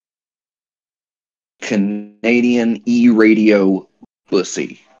Canadian E-radio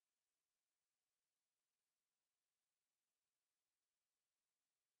pussy.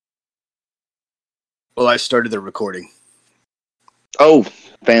 Well, I started the recording. Oh,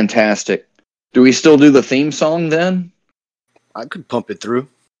 fantastic. Do we still do the theme song then? I could pump it through.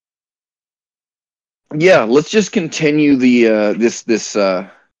 Yeah, let's just continue the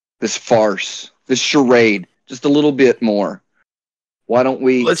this farce, this charade, just a little bit more. Why don't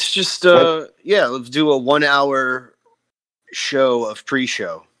we? Let's just let's do a 1 hour show of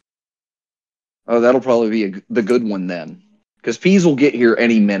pre-show. Oh, that'll probably be the good one then, because Peas will get here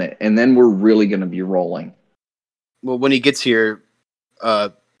any minute, and then we're really going to be rolling. Well, when he gets here,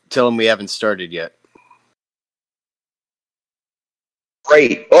 tell him we haven't started yet.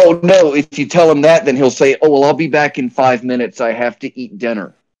 Great. Oh, no, if you tell him that, then he'll say, oh, well, I'll be back in 5 minutes. I have to eat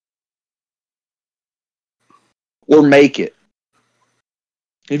dinner. Or make it.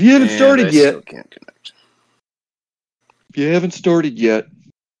 If you haven't started yet, still can't connect. If you haven't started yet,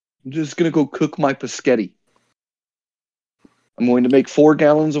 I'm just going to go cook my paschetti. I'm going to make 4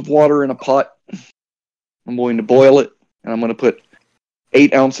 gallons of water in a pot. I'm going to boil it, and I'm going to put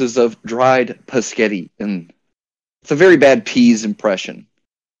 8 ounces of dried paschetti in. It's a very bad Peas impression.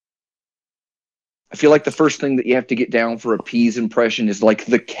 I feel like the first thing that you have to get down for a Peas impression is like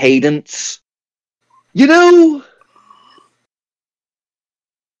the cadence. You know?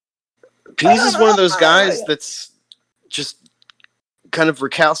 Peas is one of those guys that's just kind of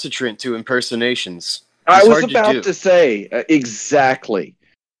recalcitrant to impersonations. I was about to say, exactly.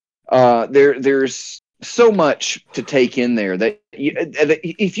 There's so much to take in there that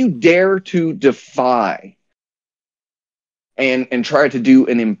if you dare to defy and try to do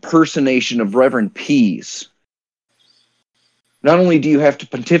an impersonation of Reverend Peas, not only do you have to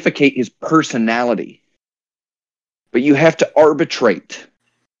pontificate his personality, but you have to arbitrate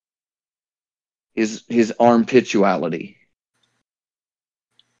his armpituality.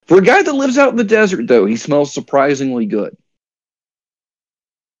 For a guy that lives out in the desert, though, he smells surprisingly good.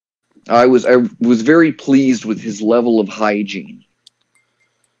 I was very pleased with his level of hygiene.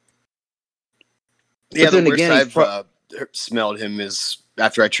 Yeah, the worst I've smelled him is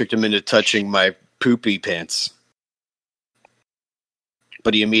after I tricked him into touching my poopy pants.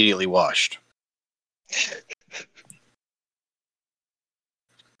 But he immediately washed.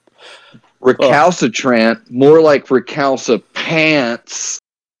 Recalcitrant, more like recalcipants.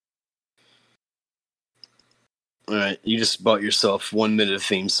 All right, you just bought yourself 1 minute of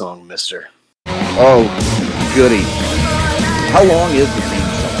theme song, mister. Oh, goody. How long is the theme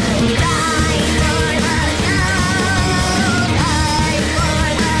song?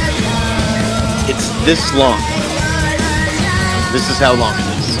 It's this long. This is how long it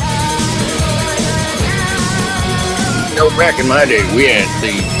is. You know, back in my day, we had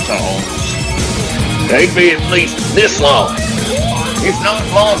theme songs. They'd be at least this long, if not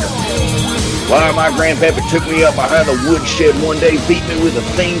longer. Why, my grandpappy took me up behind the woodshed one day, beat me with a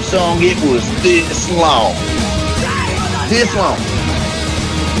theme song. It was this long. This long.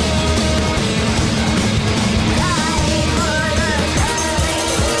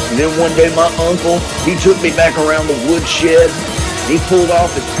 And then one day my uncle, he took me back around the woodshed. He pulled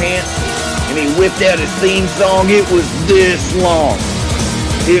off his pants and he whipped out his theme song. It was this long.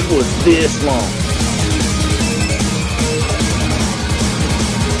 It was this long.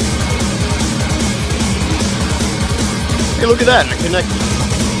 Hey, look at that. I connected.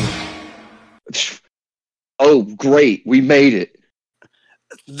 Oh, great. We made it.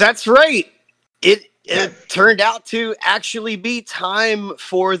 That's right. It turned out to actually be time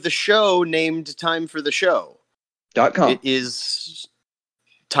for the show named Time for the Show. .com. It is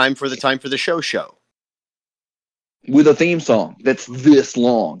time for the show. With a theme song that's this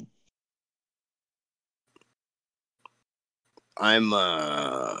long. I'm, who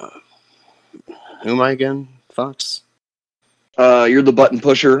am I again, Fox? You're the button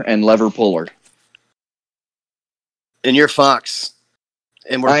pusher and lever puller. And you're Fox.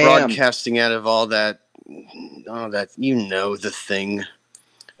 And we're I broadcasting out of all that, the thing.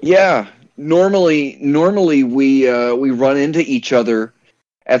 Yeah. Normally we run into each other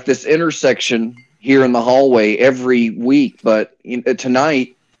at this intersection here in the hallway every week, but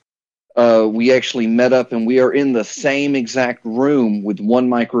tonight we actually met up and we are in the same exact room with one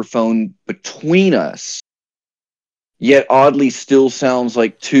microphone between us. Yet oddly still sounds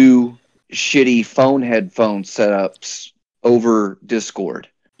like 2 shitty phone headphone setups over Discord.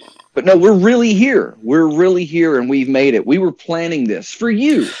 But no, we're really here. We're really here and we've made it. We were planning this for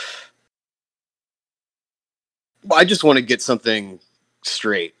you. Well, I just want to get something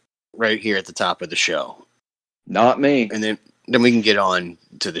straight right here at the top of the show. Not me. And then we can get on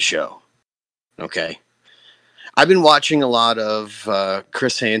to the show. Okay. I've been watching a lot of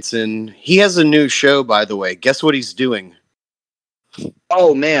Chris Hansen. He has a new show, by the way. Guess what he's doing?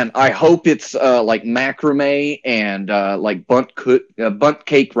 Oh man, I hope it's like macrame and like bunt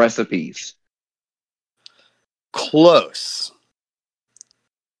cake recipes. Close.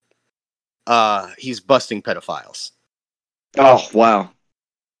 He's busting pedophiles. Oh wow,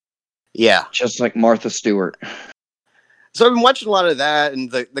 Yeah. just like Martha Stewart. So I've been watching a lot of that, and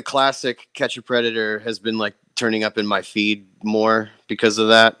the classic Catch a Predator has been like turning up in my feed more because of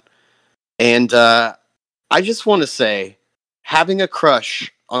that. And I just want to say, having a crush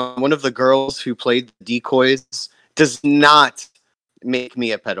on one of the girls who played the decoys does not make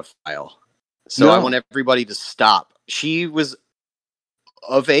me a pedophile. So No. I want everybody to stop. She was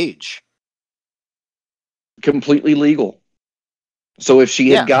of age. Completely legal. So if she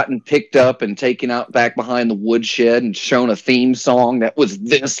had Yeah. gotten picked up and taken out back behind the woodshed and shown a theme song that was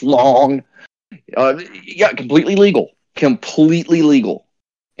this long, yeah, completely legal. Completely legal.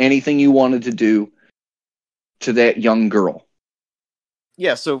 Anything you wanted to do to that young girl.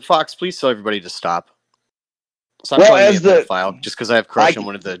 Yeah, so Fox, please tell everybody to stop. Stop Well, calling me a as the- pedophile just because I have a crush on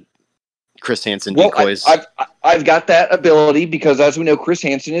one of the Chris Hansen Well, decoys. I've got that ability because, as we know, Chris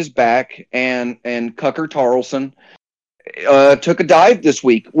Hansen is back, and Tucker Tarlson took a dive this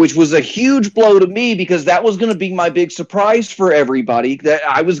week, which was a huge blow to me because that was going to be my big surprise for everybody. That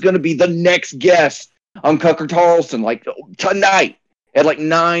I was going to be the next guest on Tucker Tarlson, like tonight at like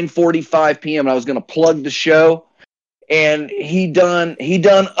 9:45 p.m. And I was going to plug the show, and he done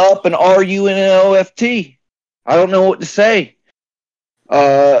up an RUNOFT. I don't know what to say.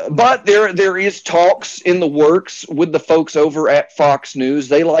 But there is talks in the works with the folks over at Fox News.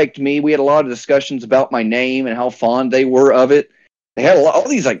 They liked me. We had a lot of discussions about my name and how fond they were of it. They had all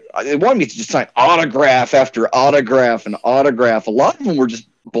these, like, they wanted me to just sign autograph after autograph and autograph. A lot of them were just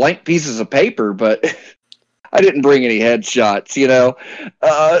blank pieces of paper, but I didn't bring any headshots, you know.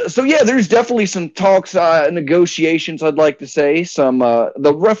 So yeah, there's definitely some talks, negotiations. I'd like to say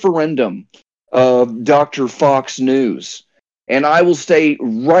the referendum of Dr. Fox News. And I will stay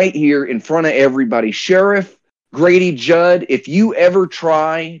right here in front of everybody. Sheriff Grady Judd, if you ever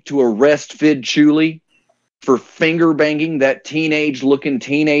try to arrest Fid Chuli for finger banging that teenage-looking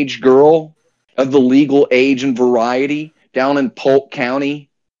teenage girl of the legal age and variety down in Polk County,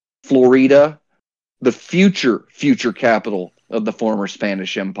 Florida, the future capital of the former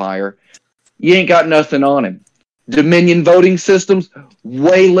Spanish Empire, you ain't got nothing on him. Dominion voting systems,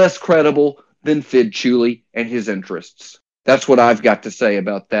 way less credible than Fid Chuli and his interests. That's what I've got to say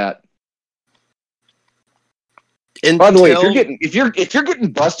about that. By the way, if you're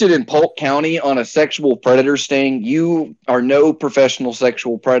getting busted in Polk County on a sexual predator sting, you are no professional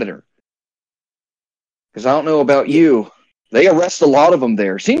sexual predator. Because I don't know about you, they arrest a lot of them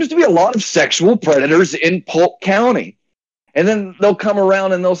there. Seems to be a lot of sexual predators in Polk County, and then they'll come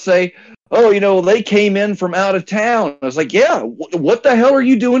around and they'll say, "Oh, you know, they came in from out of town." I was like, "Yeah, what the hell are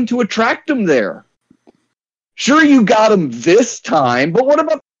you doing to attract them there? Sure, you got them this time, but what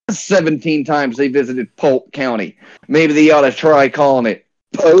about the 17 times they visited Polk County? Maybe they ought to try calling it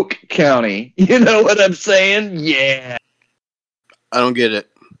Polk County." You know what I'm saying? Yeah. I don't get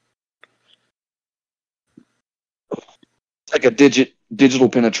it. It's like a digital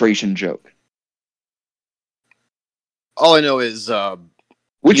penetration joke. All I know is...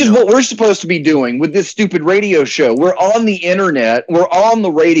 Which is what we're supposed to be doing with this stupid radio show. We're on the internet, we're on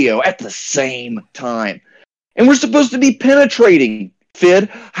the radio at the same time. And we're supposed to be penetrating, Fid.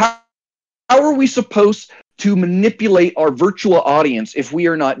 How are we supposed to manipulate our virtual audience if we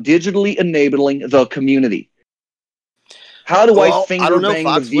are not digitally enabling the community? How do I finger bang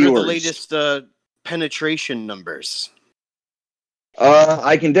Fox, the viewers? What are the latest penetration numbers?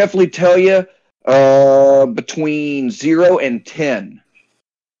 I can definitely tell you between 0 and 10.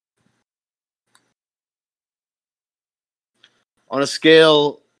 On a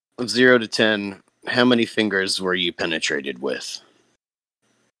scale of 0 to 10, how many fingers were you penetrated with?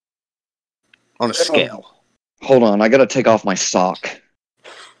 On a scale. Hold on, I gotta take off my sock.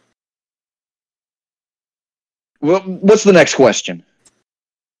 Well, what's the next question?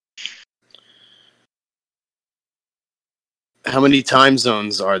 How many time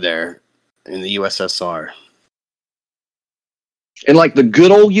zones are there in the USSR? In like the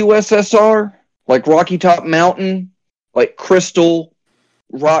good old USSR? Like Rocky Top Mountain? Like Crystal,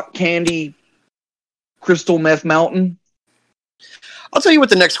 Rock Candy, Crystal Meth Mountain? I'll tell you what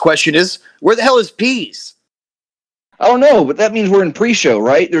the next question is. Where the hell is Peas? I don't know, but that means we're in pre-show,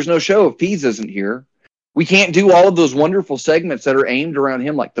 right? There's no show if Peas isn't here. We can't do all of those wonderful segments that are aimed around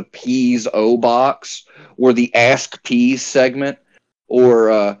him, like the Peas O Box or the Ask Peas segment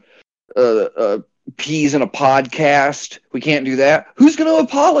or peas in a podcast. We can't do that. Who's going to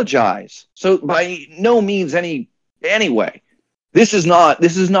apologize? So by no means anyway. This is not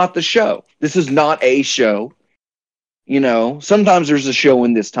the show. This is not a show. Sometimes there's a show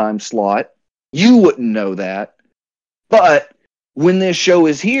in this time slot. You wouldn't know that. But when this show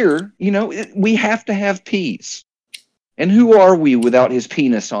is here, we have to have peas. And who are we without his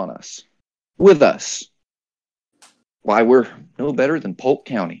penis on us? With us. Why, we're no better than Polk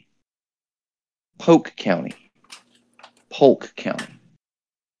County. Polk County. Polk County.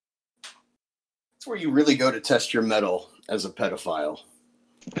 That's where you really go to test your mettle as a pedophile.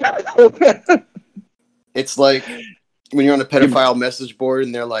 It's like when you're on a pedophile message board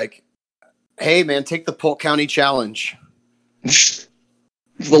and they're like, hey, man, take the Polk County challenge. It's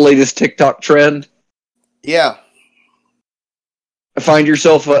the latest TikTok trend. Yeah. Find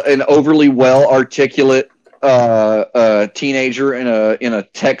yourself an overly well-articulate teenager in a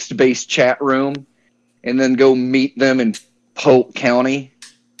text-based chat room, and then go meet them in Polk County.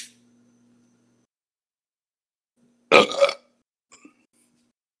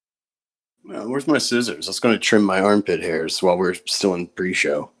 Well, where's my scissors? I was going to trim my armpit hairs while we're still in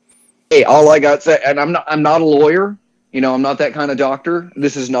pre-show. Hey, all I got to say, and I'm not a lawyer. I'm not that kind of doctor.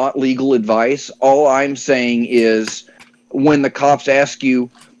 This is not legal advice. All I'm saying is, when the cops ask you,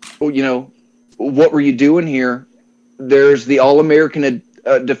 what were you doing here? There's the All-American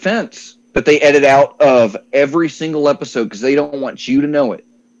defense that they edit out of every single episode because they don't want you to know it.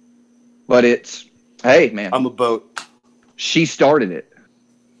 But it's, hey, man. I'm a boat. She started it.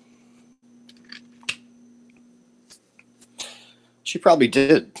 She probably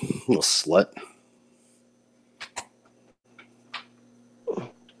did, little slut.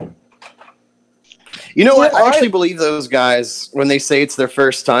 You know what? I actually believe those guys when they say it's their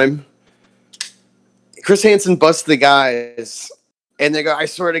first time. Chris Hansen busts the guys, and they go, I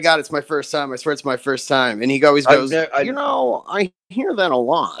swear to God, it's my first time. I swear it's my first time. And he always goes, I hear that a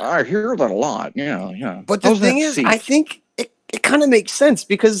lot. I hear that a lot. Yeah. But the thing is, I think it kind of makes sense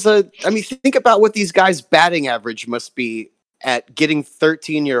because, think about what these guys' batting average must be at getting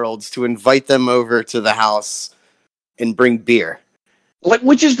 13-year-olds to invite them over to the house and bring beer. Like,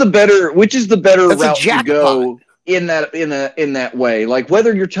 which is the better That's route to go in that way? Like,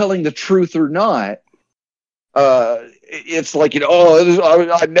 whether you're telling the truth or not, it's like,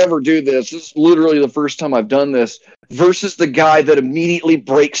 I never do this. This is literally the first time I've done this. Versus the guy that immediately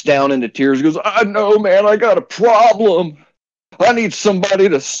breaks down into tears, goes, I know, man, I got a problem. I need somebody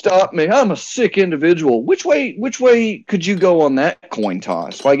to stop me. I'm a sick individual. Which way could you go on that coin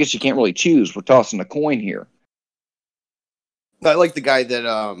toss? Well, I guess you can't really choose. We're tossing a coin here. I like the guy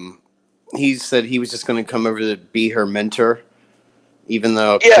that he said he was just going to come over to be her mentor, even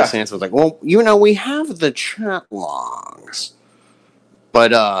though Chris Hansen was like, well, we have the chat logs.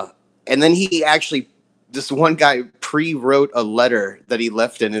 But, and then he actually, this one guy pre-wrote a letter that he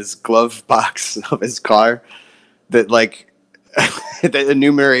left in his glove box of his car that, like, that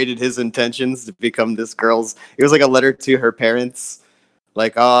enumerated his intentions to become this girl's. It was like a letter to her parents.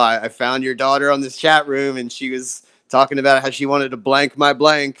 Like, I found your daughter on this chat room, and she was talking about how she wanted to blank my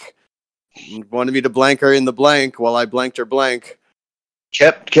blank. Wanted me to blank her in the blank while I blanked her blank.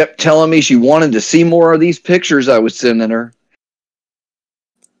 Kept telling me she wanted to see more of these pictures I was sending her.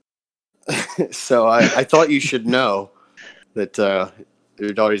 So I thought you should know that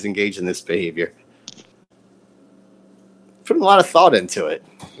your daughter's engaged in this behavior. Putting a lot of thought into it.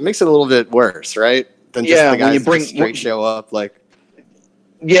 It makes it a little bit worse, right? Than just the guys that straight show up like.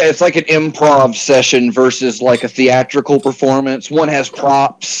 Yeah, it's like an improv session versus like a theatrical performance. One has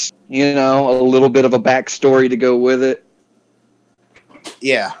props, a little bit of a backstory to go with it.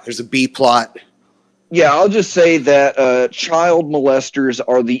 Yeah, there's a B plot. Yeah, I'll just say that child molesters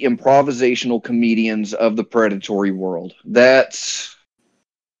are the improvisational comedians of the predatory world. That's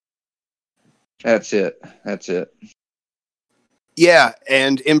it. Yeah,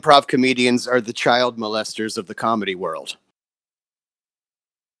 and improv comedians are the child molesters of the comedy world.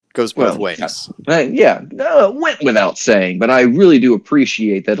 Goes both ways. Went without saying, but I really do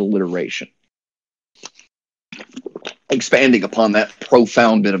appreciate that alliteration. Expanding upon that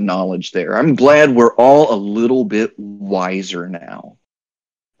profound bit of knowledge there. I'm glad we're all a little bit wiser now.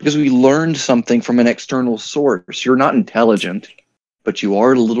 Because we learned something from an external source. You're not intelligent, but you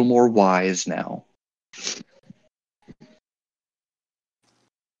are a little more wise now. So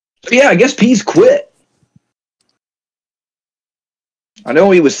yeah, I guess P's quit. I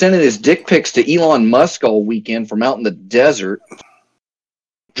know he was sending his dick pics to Elon Musk all weekend from out in the desert.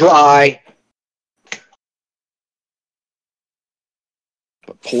 Dry.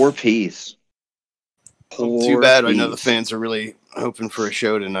 But poor Peace. Too bad. I know the fans are really hoping for a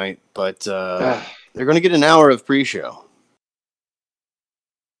show tonight, but they're going to get an hour of pre-show.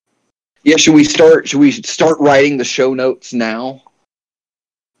 Yeah, should we start writing the show notes now?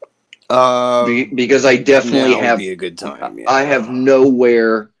 Because I definitely now have would be a good time. Yeah. I have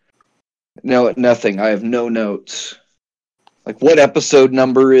nothing. I have no notes. Like, what episode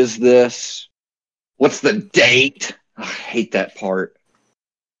number is this? What's the date? I hate that part.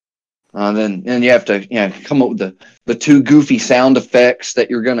 Then you have to come up with the two goofy sound effects that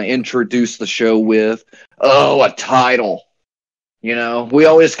you're going to introduce the show with. Oh, a title. We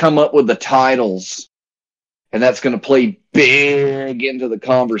always come up with the titles, and that's going to play big into the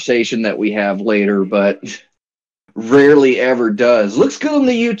conversation that we have later, but rarely ever does. Looks good in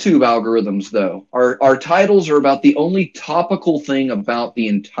the YouTube algorithms, though. Our titles are about the only topical thing about the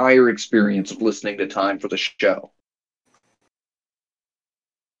entire experience of listening to Time for the Show.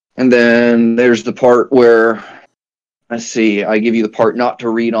 And then there's the part where, I give you the part not to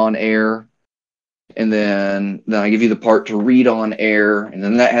read on air, and then I give you the part to read on air, and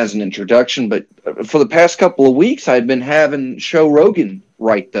then that has an introduction. But for the past couple of weeks, I've been having Joe Rogan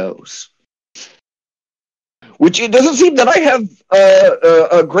write those. Which it doesn't seem that I have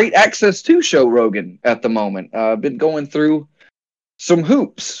a great access to Joe Rogan at the moment. I've been going through some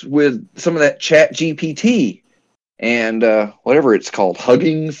hoops with some of that Chat GPT and whatever it's called,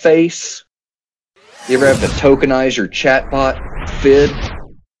 Hugging Face. You ever have to tokenize your chatbot FID?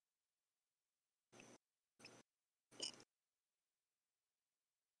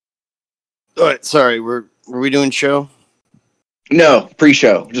 All right, sorry, were we doing show? No,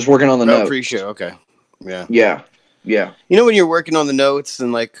 pre-show. Just working on the notes. Pre-show, okay. Yeah. Yeah. When you're working on the notes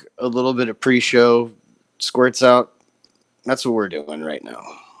and like a little bit of pre-show squirts out, that's what we're doing right now.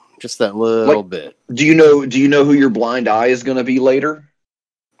 Just that little bit. Do you know who your blind eye is going to be later?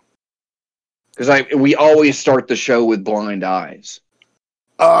 Because we always start the show with blind eyes.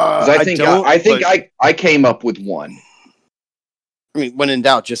 I came up with one. I mean, when in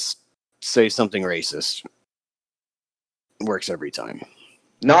doubt, just say something racist. Works every time.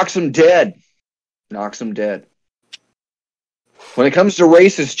 Knocks them dead. When it comes to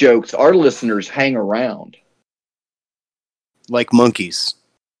racist jokes, our listeners hang around. Like monkeys.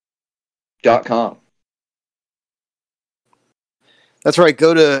 .com. That's right.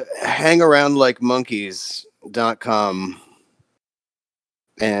 Go to hangaroundlikemonkeys.com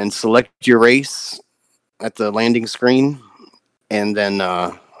and select your race at the landing screen and then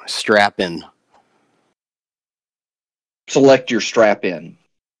strap in. Select your strap in,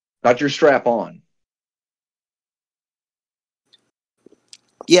 not your strap on.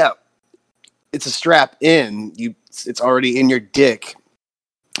 Yeah, it's a strap in. It's already in your dick.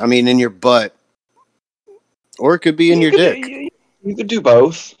 I mean, in your butt. Or it could be in your dick. You could do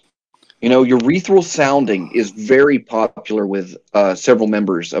both. Urethral sounding is very popular with several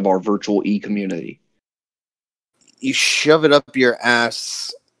members of our virtual e-community. You shove it up your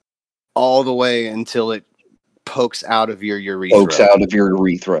ass all the way until it pokes out of your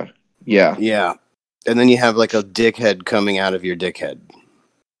urethra. Yeah. Yeah. And then you have like a dickhead coming out of your dickhead.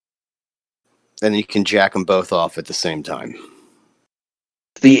 And you can jack them both off at the same time.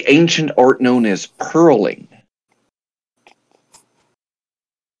 The ancient art known as purling.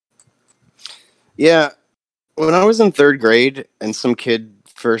 Yeah. When I was in 3rd grade and some kid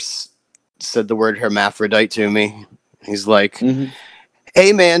first said the word hermaphrodite to me, he's like,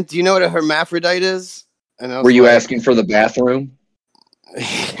 Hey man, do you know what a hermaphrodite is? And were you asking for the bathroom?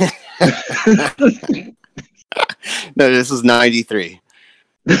 No, this was 93.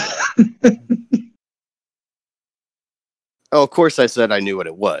 Oh, of course I said I knew what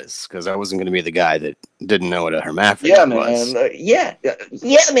it was, because I wasn't going to be the guy that didn't know what a hermaphrodite was. Yeah,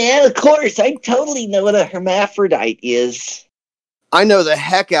 man, of course. I totally know what a hermaphrodite is. I know the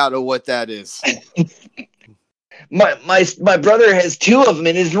heck out of what that is. My brother has 2 of them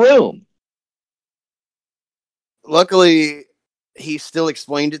in his room. Luckily, he still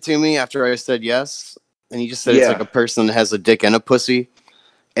explained it to me after I said yes. And he just said it's like a person that has a dick and a pussy.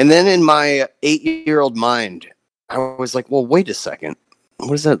 And then in my 8-year-old mind, I was like, well, wait a second.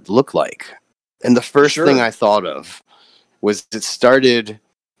 What does that look like? And the first thing I thought of was it started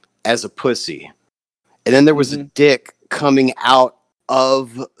as a pussy. And then there was a dick coming out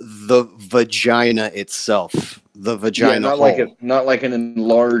of the vagina itself. The vagina hole. Not like an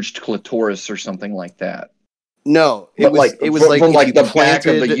enlarged clitoris or something like that. No, it was from the back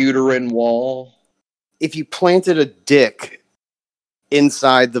of the uterine wall. If you planted a dick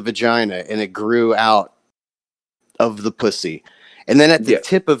inside the vagina and it grew out of the pussy, and then at the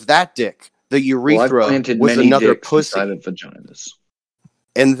tip of that dick, the urethra was another pussy. Inside of vaginas.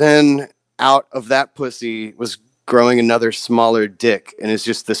 And then out of that pussy was growing another smaller dick, and it's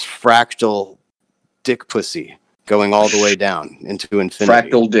just this fractal dick pussy going all the way down into infinity.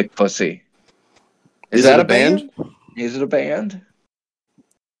 Fractal dick pussy. Is that a band? Is it a band?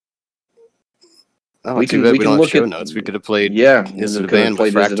 Oh, we can don't have show notes. We could have played. Yeah, is it a band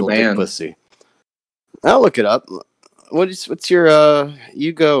with fractal dick pussy? I'll look it up. What's your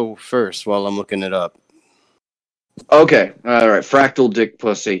you go first while I'm looking it up. Okay, all right. Fractal dick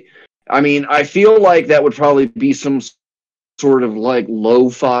pussy. I mean, I feel like that would probably be some sort of like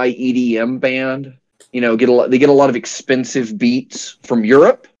lo-fi EDM band. You know, they get a lot of expensive beats from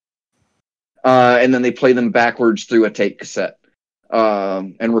Europe, and then they play them backwards through a tape cassette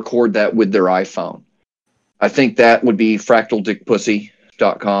and record that with their iPhone. I think that would be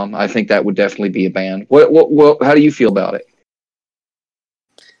fractaldickpussy.com. I think that would definitely be a band. What how do you feel about it?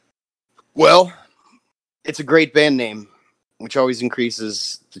 Well, it's a great band name, which always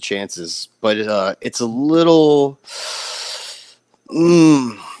increases the chances, but it's a little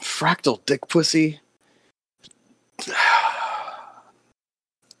fractal dick pussy.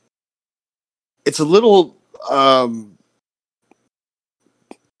 It's a little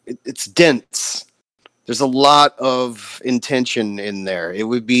it's dense. There's a lot of intention in there. It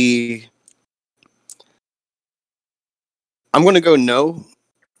would be, I'm going to go no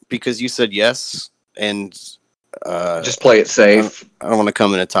because you said yes, and just play it safe. I don't want to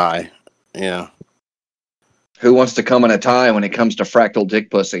come in a tie. Yeah. Who wants to come in a tie when it comes to fractal dick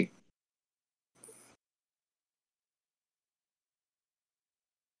pussy?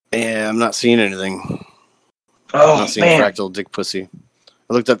 Yeah, I'm not seeing anything. Oh, I'm not seeing fractal dick pussy.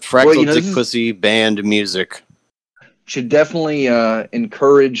 I looked up fractal dick pussy band music. Should definitely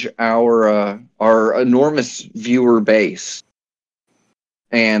encourage our enormous viewer base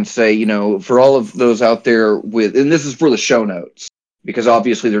and say, you know, for all of those out there with, and this is for the show notes because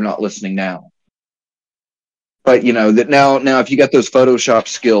obviously they're not listening now. But you know that now if you got those Photoshop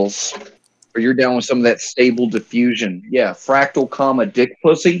skills, or you're down with some of that stable diffusion, yeah, fractal comma dick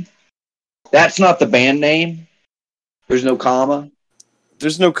pussy. That's not the band name. There's no comma.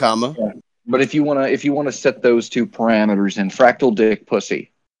 There's no comma. Yeah. But if you wanna set those two parameters in fractal dick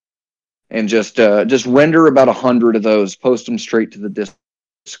pussy, and just render about 100 of those, post them straight to the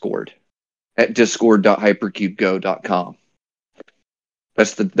Discord at discord.hypercubego.com.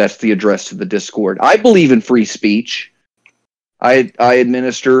 That's the address to the Discord. I believe in free speech. I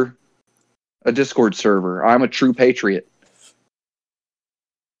administer a Discord server. I'm a true patriot.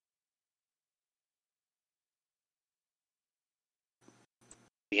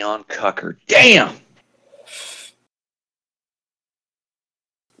 Beyond Cucker. Damn!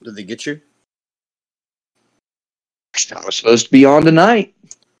 Did they get you? I was supposed to be on tonight.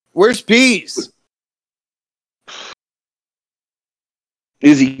 Where's Peas?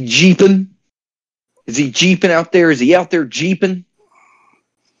 Is he jeeping? Is he jeeping out there? Is he out there jeeping?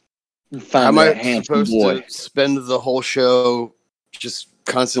 Am I supposed to spend the whole show just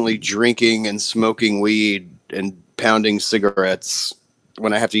constantly drinking and smoking weed and pounding cigarettes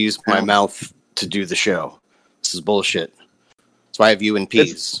when I have to use my mouth to do the show? This is bullshit. That's why I have you and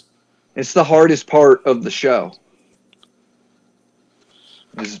Peas. It's the hardest part of the show.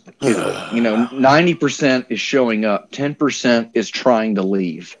 Is, you know, 90% is showing up. 10% is trying to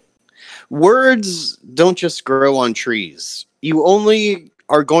leave. Words don't just grow on trees. You only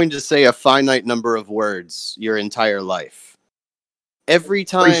are going to say a finite number of words your entire life. Every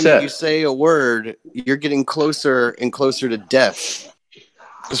time you say a word, you're getting closer and closer to death.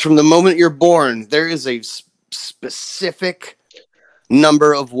 Because from the moment you're born, there is a specific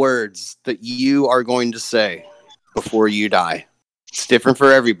number of words that you are going to say before you die. It's different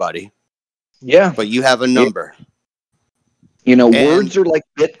for everybody. Yeah. But you have a number. You know, words are like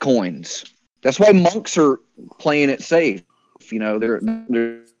bitcoins. That's why monks are playing it safe. You know, they're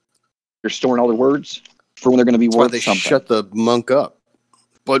storing all their words for when they're going to be worth something. Shut the monk up.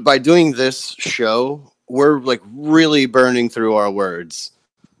 But by doing this show, we're like really burning through our words.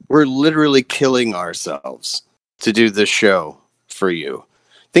 We're literally killing ourselves to do this show for you.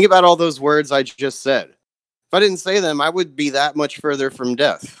 Think about all those words I just said. If I didn't say them, I would be that much further from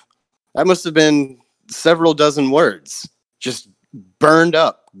death. That must have been several dozen words. Just burned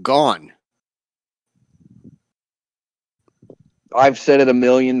up, gone. I've said it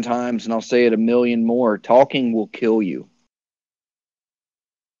 1,000,000 times, and I'll say it 1,000,000 more. Talking will kill you.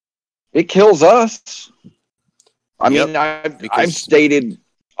 It kills us. I mean, I've stated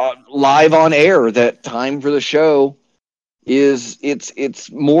live on air that time for the show is it's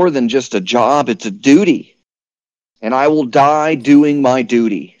more than just a job; it's a duty, and I will die doing my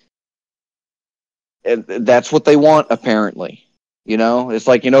duty. And that's what they want, apparently. You know, it's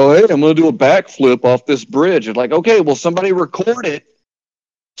like, hey, I'm going to do a backflip off this bridge. It's like, okay, well, somebody record it.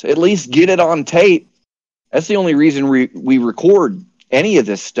 To at least get it on tape. That's the only reason we record any of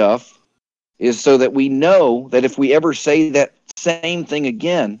this stuff, is so that we know that if we ever say that same thing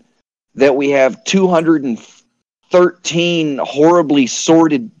again, that we have 213 horribly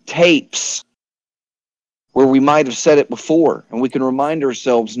sorted tapes where we might have said it before, and we can remind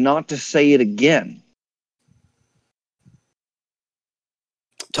ourselves not to say it again.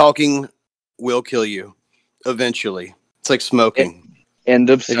 Talking will kill you eventually. It's like smoking.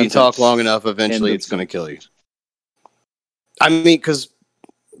 End of If sentence. you talk long enough, eventually it's going to kill you. I mean, because,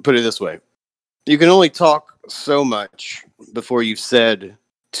 put it this way, you can only talk so much before you've said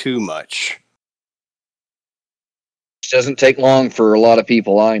too much. It doesn't take long for a lot of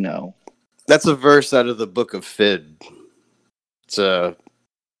people I know. That's a verse out of the book of Fid. It's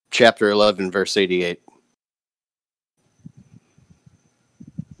chapter 11, verse 88.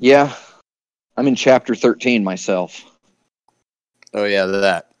 Yeah, I'm in chapter 13 myself. Oh, yeah,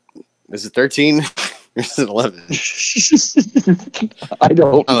 that. Is it 13 or is it 11? I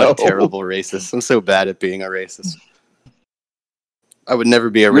don't know. I'm a terrible racist. I'm so bad at being a racist. I would never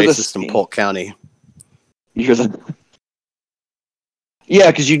be a You're racist in Polk County. Yeah,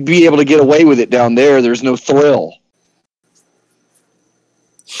 because you'd be able to get away with it down there. There's no thrill.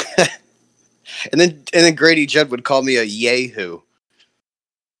 And then Grady Judd would call me a yahoo.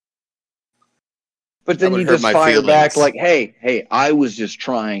 But then you just fire back like, hey, I was just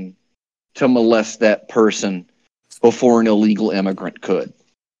trying to molest that person before an illegal immigrant could.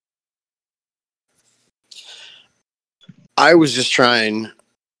 I was just trying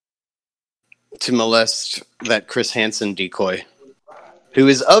to molest that Chris Hansen decoy, who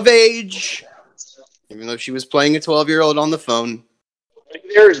is of age, even though she was playing a 12-year-old on the phone.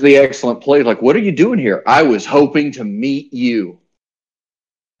 There's the excellent play. Like, what are you doing here? I was hoping to meet you.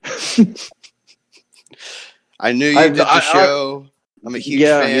 I knew you did the show. I'm a huge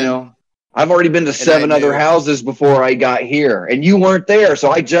fan. I've already been to 7 other houses before I got here, and you weren't there, so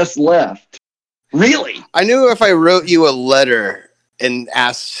I just left. Really? I knew if I wrote you a letter and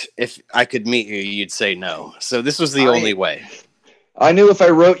asked if I could meet you, you'd say no. So this was the only way. I knew if I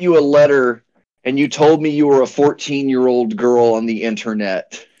wrote you a letter and you told me you were a 14-year-old girl on the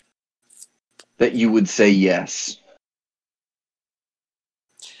internet, that you would say yes.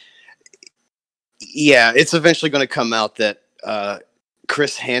 Yeah, it's eventually going to come out that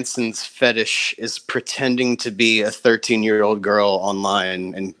Chris Hansen's fetish is pretending to be a 13-year-old girl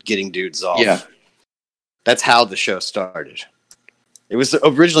online and getting dudes off. Yeah. That's how the show started. It was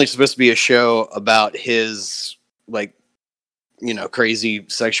originally supposed to be a show about his, crazy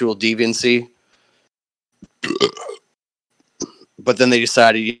sexual deviancy. But then they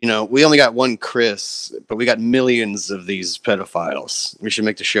decided, we only got one Chris, but we got millions of these pedophiles. We should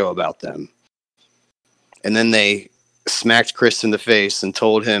make the show about them. And then they smacked Chris in the face and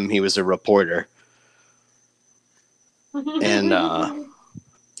told him he was a reporter. And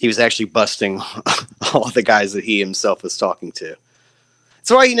he was actually busting all the guys that he himself was talking to.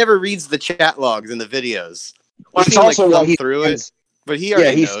 That's why he never reads the chat logs and the videos. Well, He also thumb through it, but he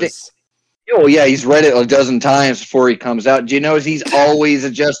already knows. He's read it a dozen times before he comes out. Do you notice he's always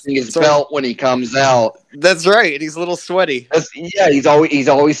adjusting his belt when he comes out? That's right. And he's a little sweaty. He's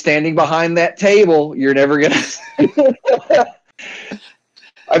always standing behind that table. You're never gonna.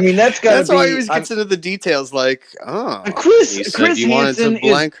 I mean, that's why he always gets into the details. Like, Chris you wanted to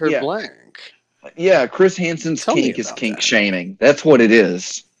blank her blank. Yeah, Chris Hansen's kink is kink shaming. That's what it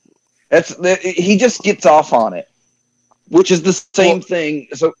is. He just gets off on it. Which is the same thing.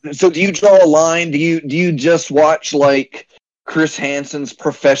 So do you draw a line? Do you just watch like Chris Hansen's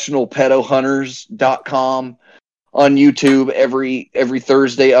professionalpedohunters.com on YouTube every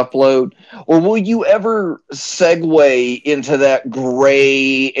Thursday upload? Or will you ever segue into that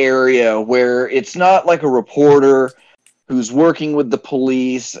gray area where it's not like a reporter who's working with the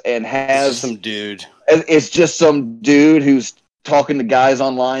police and has some dude. It's just some dude who's talking to guys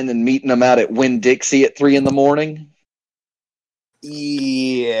online and meeting them out at Winn-Dixie at 3 a.m?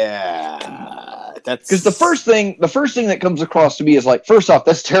 Yeah, that's because the first thing that comes across to me is like, first off,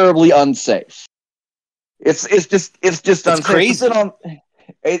 that's terribly unsafe. It's just unsafe. Crazy.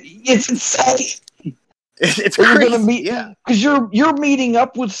 It's insane. It's crazy. You're gonna meet, because you're meeting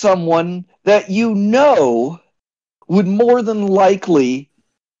up with someone that would more than likely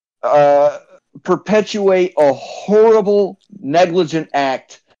perpetuate a horrible, negligent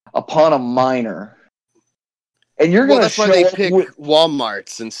act upon a minor. And you're going to that's why they pick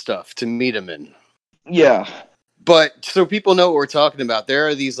Walmarts and stuff to meet them in. Yeah. But so people know what we're talking about, there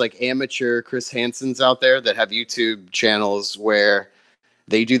are these like amateur Chris Hansons out there that have YouTube channels where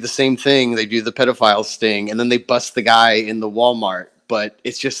they do the same thing. They do the pedophile sting, and then they bust the guy in the Walmart. But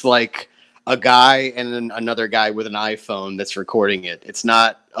it's just like a guy and then another guy with an iPhone that's recording it. It's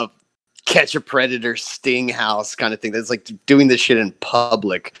not a catch a predator sting house kind of thing. That's like doing this shit in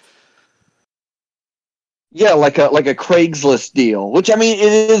public. Yeah, like a Craigslist deal, which I mean,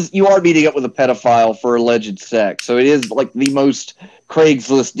 it is. You are meeting up with a pedophile for alleged sex, so it is like the most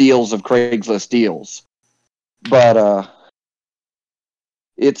Craigslist deals of Craigslist deals. But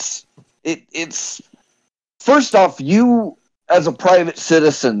it's first off, you as a private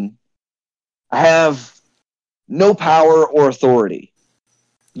citizen have no power or authority.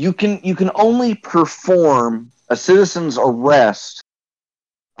 You can only perform a citizen's arrest,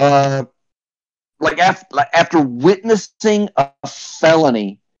 like after witnessing a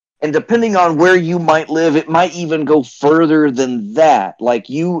felony, and depending on where you might live, it might even go further than that. Like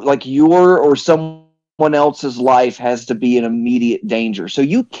your or someone else's life has to be in immediate danger, so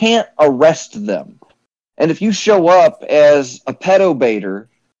you can't arrest them. And if you show up as a pedobaiter,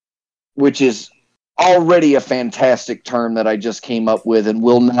 which is already a fantastic term that I just came up with and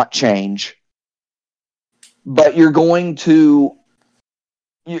will not change, but you're going to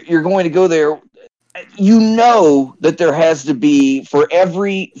go there. You know that there has to be for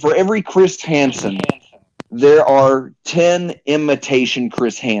every Chris Hansen, there are 10 imitation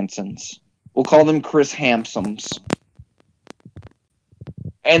Chris Hansons. We'll call them Chris Hamsons.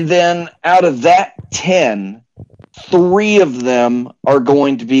 And then out of that 10, 3 of them are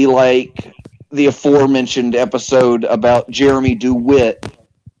going to be like the aforementioned episode about Jeremy DeWitt,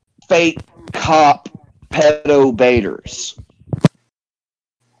 fake cop pedo baiters.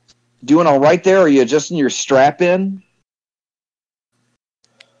 Doing all right there? Are you adjusting your strap in?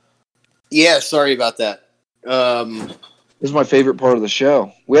 Yeah, sorry about that. This is my favorite part of the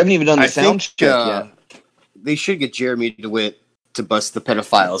show. We haven't even done the sound check yet. They should get Jeremy DeWitt to bust the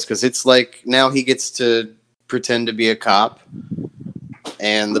pedophiles, because it's like now he gets to pretend to be a cop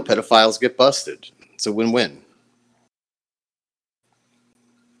and the pedophiles get busted. It's a win-win.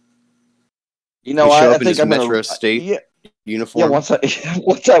 You know, I think I'm Metro State uniform. Yeah,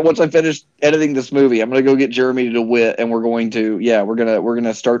 once I finish editing this movie, I'm gonna go get Jeremy DeWitt, and we're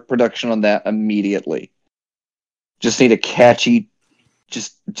gonna start production on that immediately. Just need a catchy,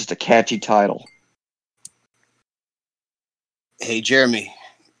 just a catchy title. Hey, Jeremy.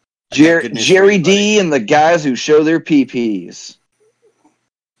 Jerry D and the guys who show their PPs.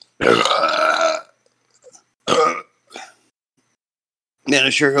 Man, I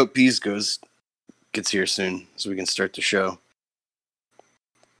sure hope Peas gets here soon so we can start the show.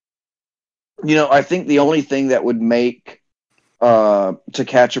 You know, I think the only thing that would make To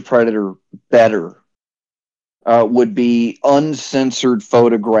Catch a Predator better would be uncensored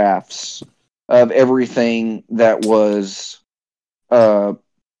photographs of everything that was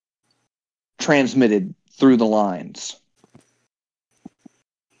transmitted through the lines.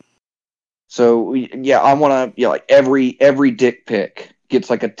 So yeah, I want to like every dick pic gets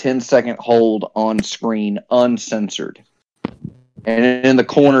like a 10-second hold on screen, uncensored. And in the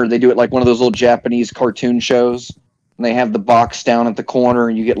corner, they do it like one of those little Japanese cartoon shows. And they have the box down at the corner,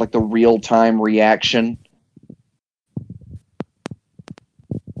 and you get like the real-time reaction.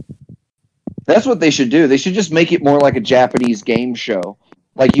 That's what they should do. They should just make it more like a Japanese game show.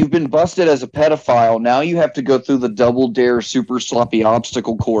 Like, you've been busted as a pedophile, now you have to go through the Double Dare Super Sloppy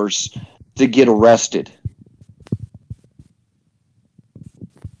Obstacle Course to get arrested.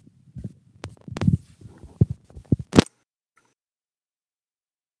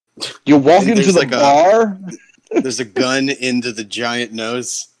 You walk into the bar. There's a gun into the giant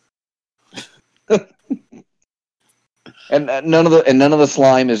nose. And none of the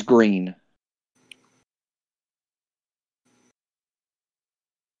slime is green.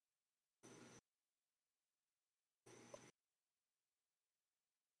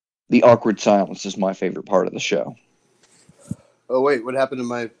 The awkward silence is my favorite part of the show. Oh wait, what happened to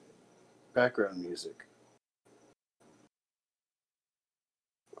my background music?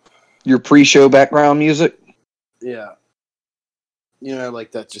 Your pre-show background music? Yeah. You know, I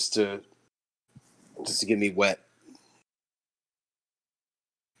like that just to get me wet.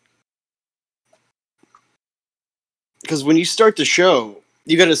 Because when you start the show,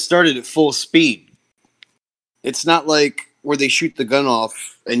 you got to start it at full speed. It's not like where they shoot the gun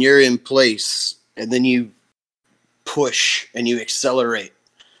off and you're in place and then you push and you accelerate.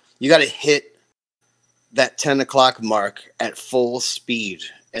 You got to hit that 10 o'clock mark at full speed.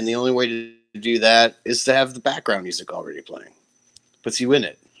 And the only way to do that is to have the background music already playing. Puts you in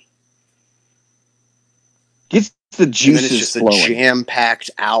it. Gets The And then it's juice is just a flowing.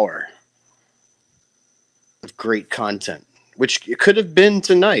 jam-packed hour of great content, which it could have been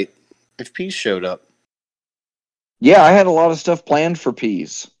tonight if Peace showed up. Yeah, I had a lot of stuff planned for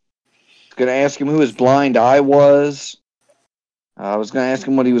Pease. I was going to ask him who his blind eye was. I was going to ask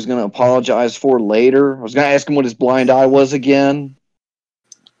him what he was going to apologize for later. I was going to ask him what his blind eye was again.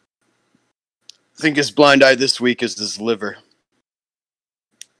 I think his blind eye this week is his liver.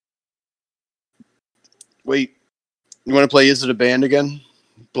 Wait, you want to play Is It a Band again?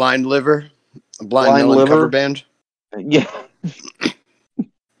 Blind Liver? A Blind Melon Liver? cover band? Yeah.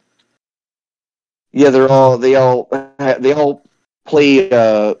 Yeah, they all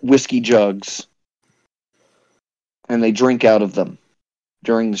play whiskey jugs, and they drink out of them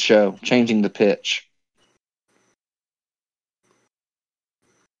during the show, changing the pitch.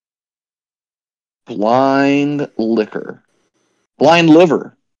 Blind liquor, blind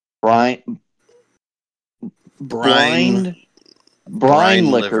liver, brine liquor,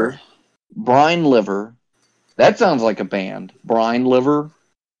 brine liver. That sounds like a band. Brine liver.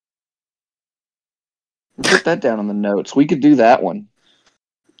 Put that down in the notes. We could do that one.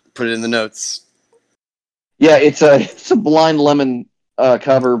 Put it in the notes. Yeah, it's a Blind Lemon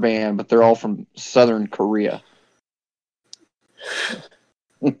cover band, but they're all from Southern Korea.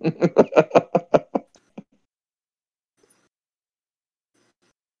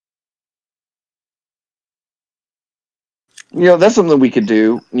 That's something we could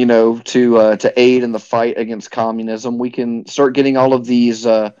do. To aid in the fight against communism, we can start getting all of these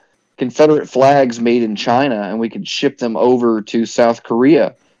Confederate flags made in China, and we could ship them over to South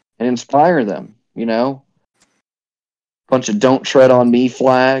Korea and inspire them. Bunch of "Don't Tread on Me"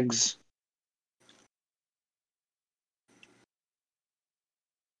 flags.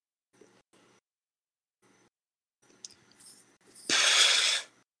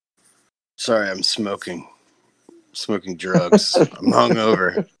 Sorry, I'm smoking drugs. I'm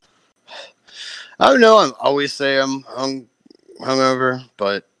hungover. I don't know. I always say I'm hungover,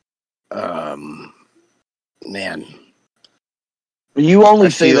 but man, you only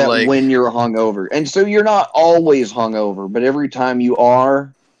say that when you're hungover, and so you're not always hungover. But every time you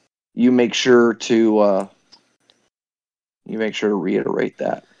are, you make sure to reiterate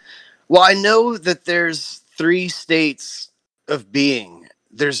that. Well, I know that there's 3 states of being.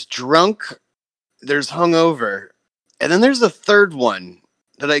 There's drunk, there's hungover, and then there's a third one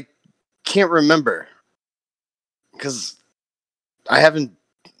that I can't remember because I haven't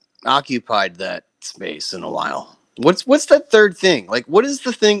occupied that space in a while. What's that third thing? Like, what is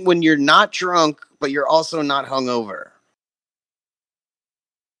the thing when you're not drunk but you're also not hungover?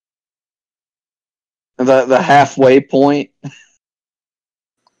 The halfway point.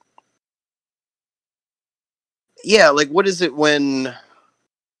 Yeah, like what is it when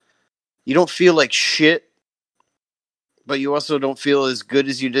you don't feel like shit, but you also don't feel as good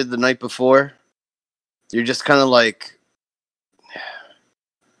as you did the night before? You're just kind of like,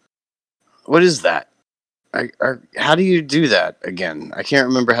 what is that? How do you do that again? I can't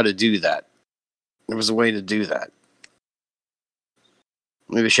remember how to do that. There was a way to do that.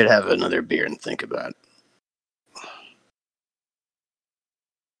 Maybe I should have another beer and think about it.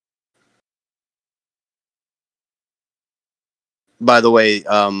 By the way,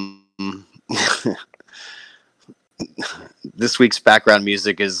 this week's background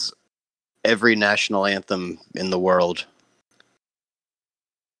music is every national anthem in the world.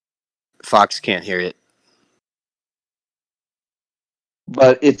 Fox can't hear it.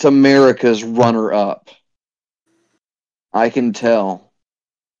 But it's America's runner-up. I can tell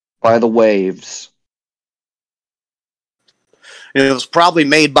by the waves. It was probably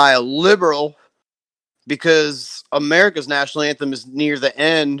made by a liberal because America's national anthem is near the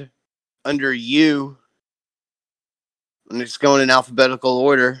end under U. And it's going in alphabetical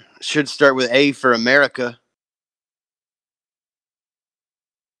order. It should start with A for America.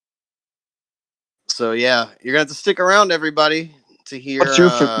 So yeah, you're gonna have to stick around, everybody, to hear.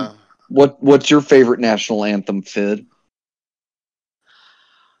 What's your favorite national anthem, Fid?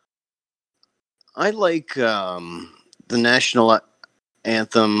 I like the national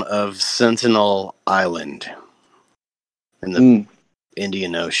anthem of Sentinel Island in the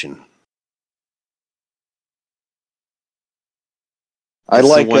Indian Ocean. I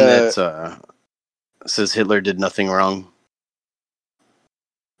like the one that says Hitler did nothing wrong.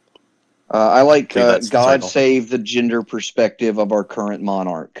 I like God Save the Gender Perspective of Our Current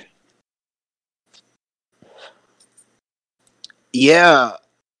Monarch. Yeah.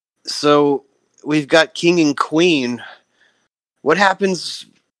 So we've got King and Queen. What happens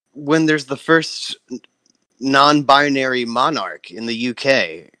when there's the first non-binary monarch in the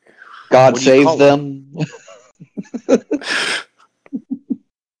UK? God save them.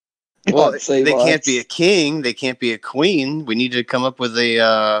 Well, God save they can't us. be a king. They can't be a queen. We need to come up with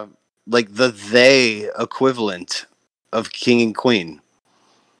a like the they equivalent of king and queen.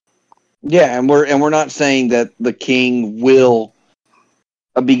 Yeah, and we're not saying that the king will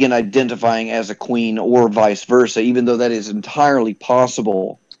begin identifying as a queen or vice versa, even though that is entirely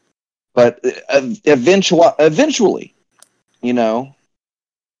possible. But eventually, you know,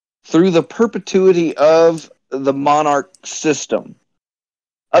 through the perpetuity of the monarch system,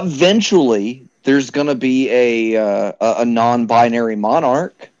 eventually there's going to be a non-binary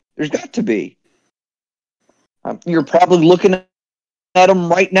monarch. There's got to be. You're probably looking at them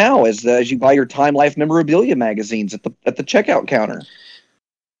right now as you buy your Time Life memorabilia magazines at the checkout counter.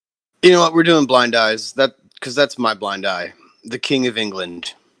 You know what? We're doing blind eyes. Because that's my blind eye. The King of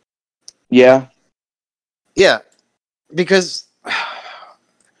England. Yeah. Yeah, because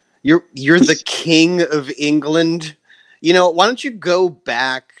you're the King of England. You know, why don't you go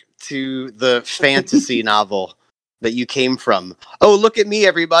back to the fantasy novel that you came from? Oh, look at me,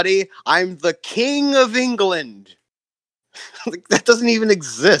 everybody! I'm the King of England. Like, that doesn't even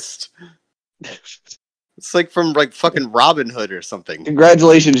exist. It's like from like fucking Robin Hood or something.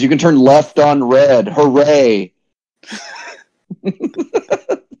 Congratulations, you can turn left on red. Hooray.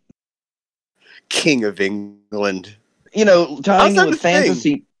 King of England. You know, How's that a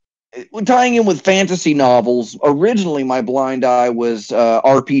thing? tying in with fantasy novels, originally my blind eye was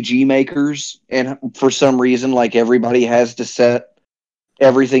RPG makers, and for some reason, like, everybody has to set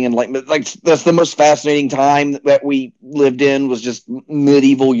everything in like that's the most fascinating time that we lived in, was just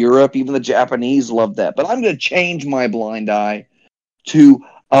medieval Europe. Even the Japanese loved that. But I'm going to change my blind eye to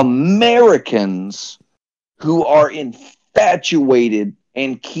Americans who are infatuated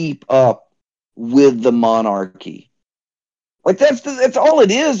and keep up with the monarchy. Like, that's all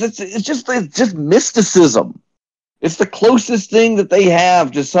it is. It's just mysticism. It's the closest thing that they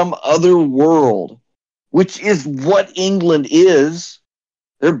have to some other world, which is what England is.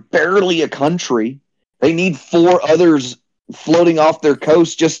 They're barely a country. They need 4 others floating off their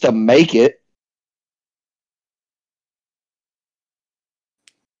coast just to make it.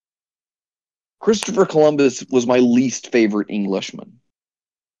 Christopher Columbus was my least favorite Englishman.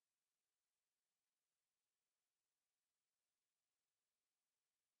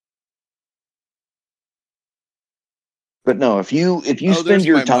 But no, if you spend There's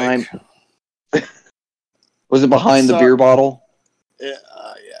your my time, mic. was it behind the beer bottle? Yeah,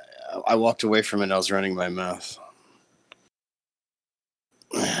 I walked away from it and I was running my mouth.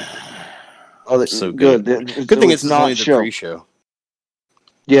 Oh, that's so good. Good So thing it's it's not only the show. pre-show.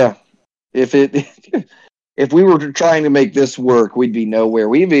 Yeah, if we were trying to make this work, we'd be nowhere.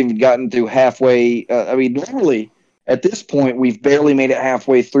 We've even gotten to halfway. I mean, normally at this point, we've barely made it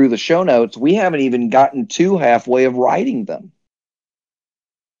halfway through the show notes. We haven't even gotten to halfway of writing them.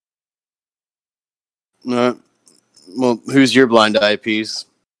 Well, who's your blind eye piece?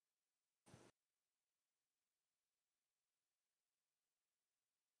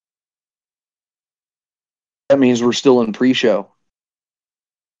 That means we're still in pre-show.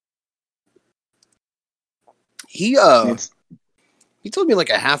 He told me like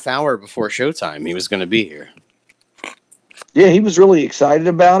a half hour before showtime he was going to be here. Yeah, he was really excited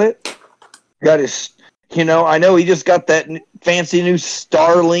about it. Got his, I know he just got that fancy new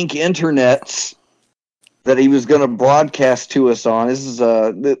Starlink internets that he was going to broadcast to us on. This is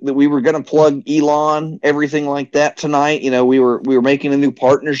we were going to plug Elon, everything like that tonight. We were making a new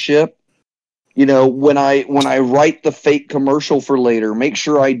partnership. When I write the fake commercial for later, make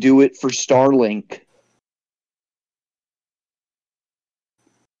sure I do it for Starlink.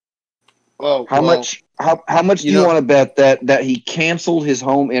 Oh, how much do you want to bet that he canceled his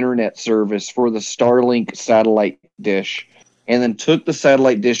home internet service for the Starlink satellite dish, and then took the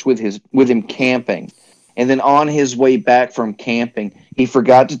satellite dish with him camping, and then on his way back from camping, he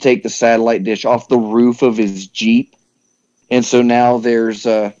forgot to take the satellite dish off the roof of his Jeep, and so now there's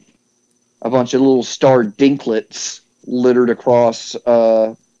a bunch of little star dinklets littered across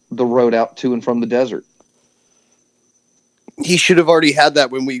the road out to and from the desert. He should have already had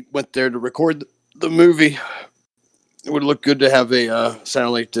that when we went there to record the movie. It would look good to have a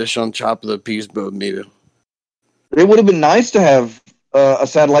satellite dish on top of the peas boat, maybe. It would have been nice to have a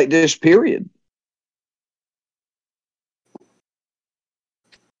satellite dish, period.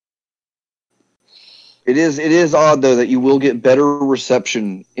 It is odd, though, that you will get better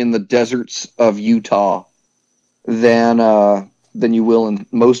reception in the deserts of Utah than you will in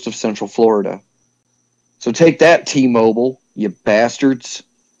most of Central Florida. So take that, T-Mobile, you bastards.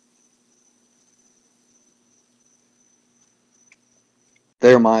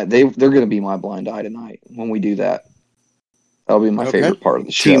 They're going to be my blind eye tonight when we do that. That'll be my favorite part of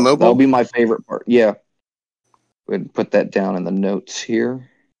the show. T-Mobile? That'll be my favorite part. Yeah. Go ahead and put that down in the notes here.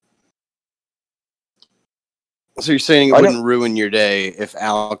 So you're saying it wouldn't ruin your day if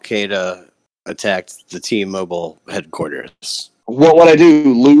Al Qaeda attacked the T-Mobile headquarters? What would I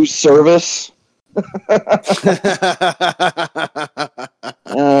do? Lose service?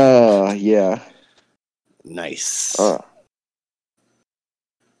 Yeah. Nice.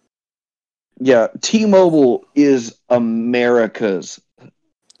 Yeah, T-Mobile is America's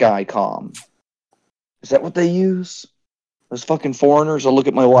Skycom. Is that what they use? Those fucking foreigners? I'll look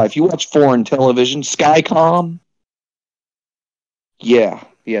at my wife. You watch foreign television, Skycom? Yeah,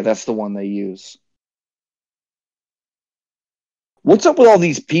 that's the one they use. What's up with all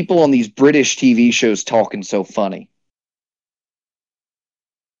these people on these British TV shows talking so funny?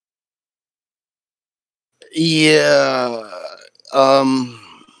 Yeah.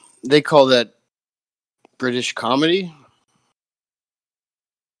 They call that British comedy.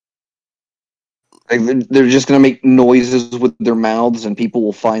 They're just going to make noises with their mouths and people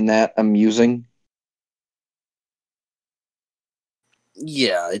will find that amusing.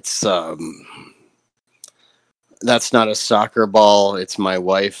 Yeah, it's that's not a soccer ball, it's my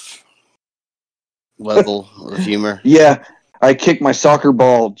wife level of humor. Yeah, I kick my soccer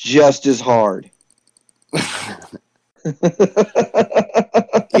ball just as hard.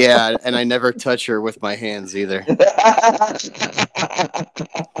 Yeah, and I never touch her with my hands either.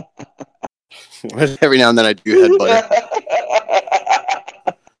 Every now and then I do headbutt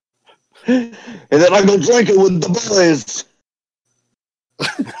her. And then I go drink it with the boys.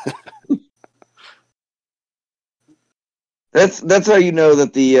 That's how you know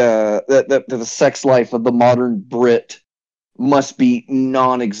that the sex life of the modern Brit must be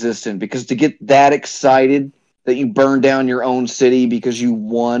non-existent, because to get that excited that you burn down your own city because you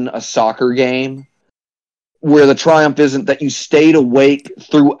won a soccer game, where the triumph isn't that you stayed awake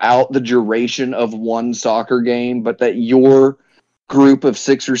throughout the duration of one soccer game, but that your group of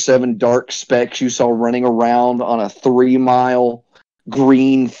 6 or 7 dark specks you saw running around on a 3-mile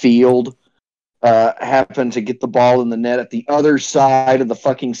green field happened to get the ball in the net at the other side of the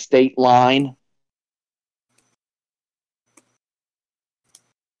fucking state line.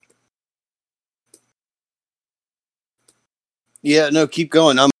 Yeah, no, keep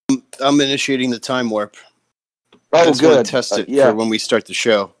going. I'm initiating the time warp. Oh, I just good. want to test it for when we start the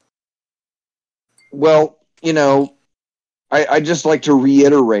show. Well, I just like to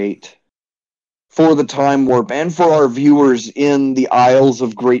reiterate for the time warp and for our viewers in the Isles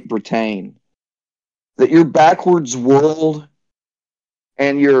of Great Britain that your backwards world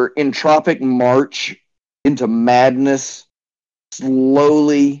and your entropic march into madness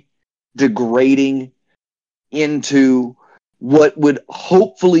slowly degrading into what would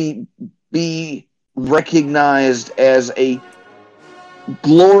hopefully be recognized as a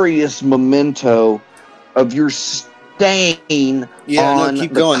glorious memento of your staying on the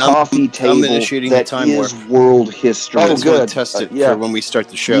coffee table I'm initiating that the time is warp. world history. Oh, good. Test it for when we start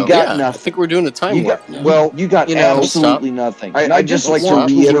the show. You got nothing. I think we're doing a time warp now. Well, you got absolutely nothing. I just like to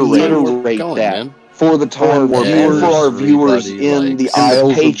reiterate that man. For the time warp and for our viewers in the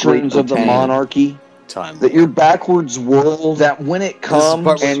Isles patrons of the monarchy. That your backwards world, that when it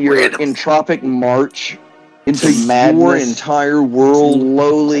comes and your entropic march into madness, your entire world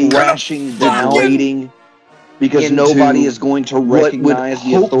slowly crashing down, degrading, because nobody is going to recognize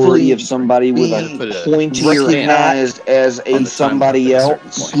the authority of somebody with a pointy recognized as a somebody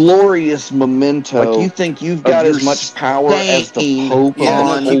else. Glorious memento. Like you think you've got as much power as the Pope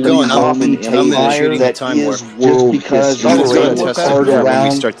on the Roman Empire that is world because you're hard around.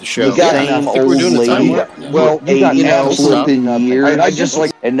 We start the show. You got enough old lady. Well, you got flipping years. I just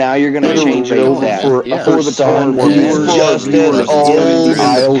like, and now you're going to change it over for the time where just as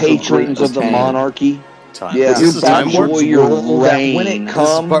all patrons of the monarchy. Yeah, you enjoy your reign when it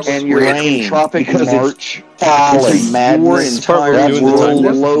comes and your entropic march into madness. Your world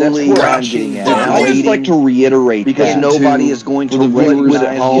slowly crashing. I just like to reiterate because nobody is going to recognize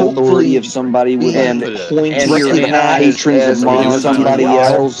the authority of somebody with and recognize patrons of somebody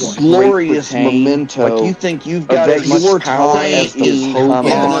else. Glorious memento. Like you think you've got as much power as the Pope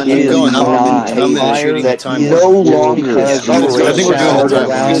on his Roman Empire that no longer has. I think we're doing the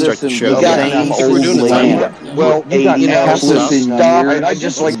time. We start the show. We're doing the time. Well, you got stop. I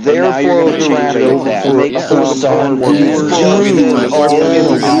just like therefore that for the time where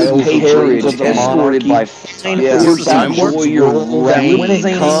carriage escorted by your backwards your when it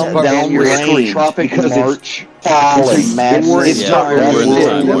comes down your entropic march fallen, massive. It's time.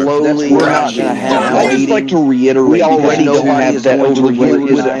 We're not going to have. I just like to reiterate. We already don't have that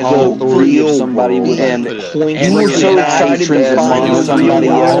overregulated whole real world, and you were so excited to find somebody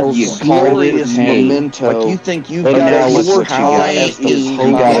else. You called it memento. Like you think you've got your time is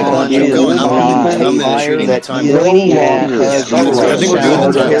that lady has. I think we're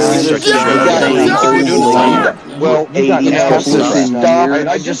doing the time. Well, you got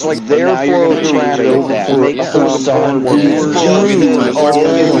I just like therefore change that. Make some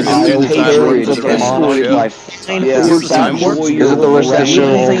the rest of the show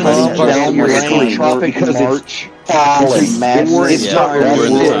down your screen because it's fallen, massive.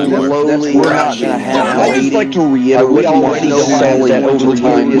 We're not gonna have. I just like to reiterate. We already know that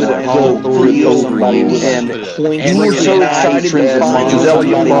overtime is a whole overused, and you were so excited to find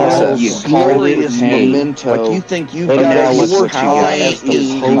somebody else. You called it memento. Like you think you've got your time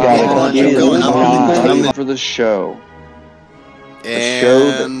is for the show. A show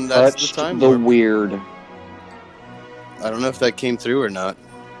that touched the weird. I don't know if that came through or not.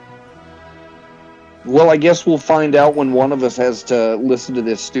 Well, I guess we'll find out when one of us has to listen to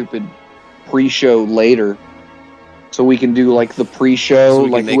this stupid pre-show later. So we can do like the pre-show,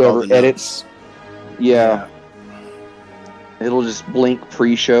 like whoever edits. Yeah. It'll just blink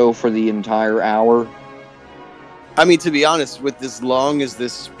pre-show for the entire hour. I mean, to be honest, with as long as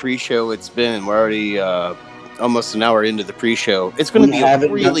this pre-show it's been, we're already almost an hour into the pre-show. It's going to be a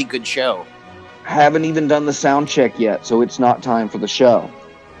really good show. Haven't even done the sound check yet, so it's not time for the show.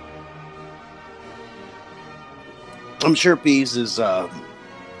 I'm sure Bees is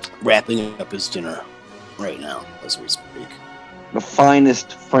wrapping up his dinner right now as we speak. The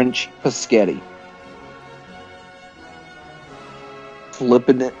finest French paschetti.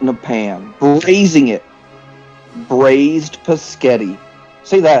 Flipping it in a pan. Braising it. Braised paschetti.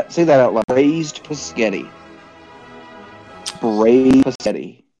 Say that out loud. Braised paschetti. Braised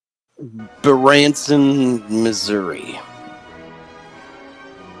paschetti. Branson, Missouri.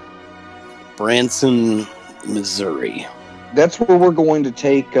 Branson, Missouri. That's where we're going to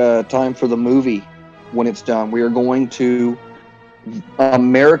take time for the movie when it's done. We are going to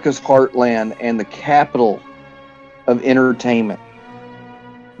America's heartland and the capital of entertainment.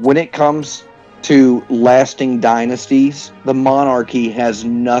 When it comes to lasting dynasties, the monarchy has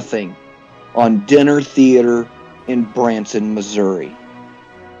nothing on dinner theater in Branson, Missouri.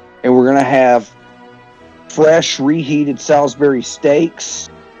 And we're going to have fresh, reheated Salisbury steaks.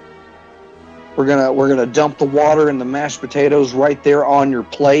 We're gonna dump the water and the mashed potatoes right there on your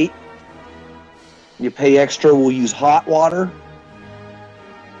plate. You pay extra, we'll use hot water.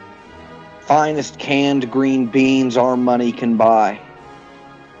 Finest canned green beans our money can buy.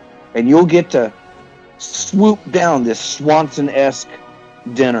 And you'll get to swoop down this Swanson-esque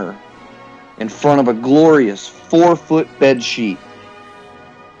dinner in front of a glorious 4-foot bed sheet,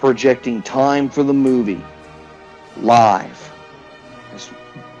 projecting time for the movie live.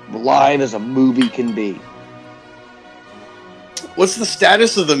 Live as a movie can be. What's the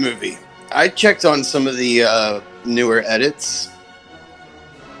status of the movie? I checked on some of the newer edits.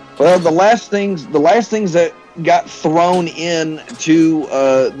 Well, the last things that got thrown in to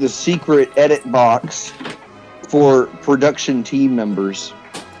the secret edit box for production team members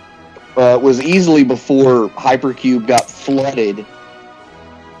was easily before Hypercube got flooded.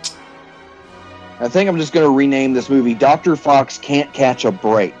 I think I'm just going to rename this movie Doktor Faux Can't Catch a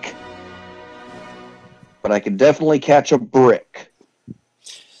Break. But I can definitely catch a brick.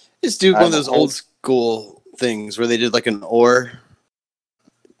 Just do one of those old school things where they did like an or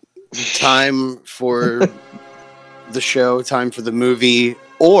time for the show, time for the movie,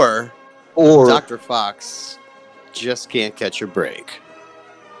 or Doktor Faux just can't catch a break.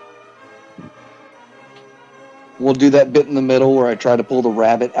 We'll do that bit in the middle where I try to pull the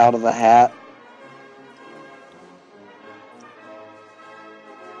rabbit out of the hat.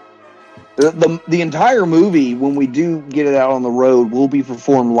 The entire movie, when we do get it out on the road, will be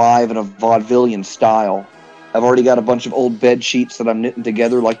performed live in a vaudevillian style. I've already got a bunch of old bed sheets that I'm knitting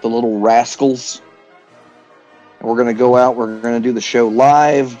together like the little rascals. And we're going to go out, we're going to do the show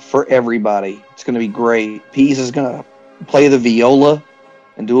live for everybody. It's going to be great. Pease is going to play the viola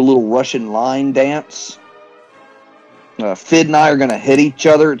and do a little Russian line dance. Fid and I are going to hit each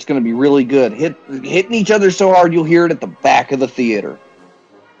other. It's going to be really good. Hitting each other so hard you'll hear it at the back of the theater.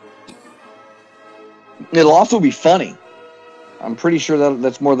 It'll also be funny. I'm pretty sure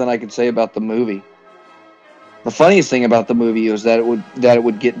that's more than I could say about the movie. The funniest thing about the movie is that it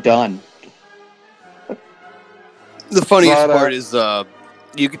would get done. The funniest part is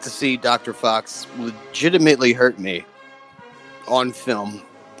you get to see Doktor Faux legitimately hurt me on film.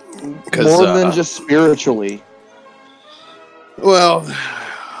 More than just spiritually. Well,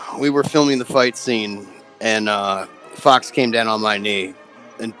 we were filming the fight scene, and Fox came down on my knee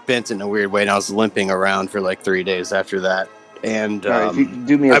and bent in a weird way, and I was limping around for like 3 days after that. And All right, if you could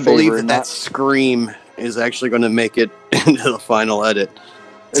do me a I believe favor that and that not. scream is actually going to make it into the final edit.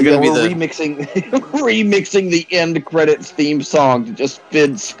 It's Yeah, going to be we're the remixing the end credits theme song to just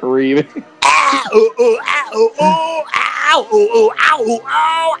Fid screaming. ow, ooh, ooh, ow, ooh, ooh, ow, ooh, ooh, ow, ooh,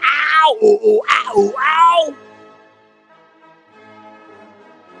 ow, ow, ooh, ooh, ow, ooh, ow.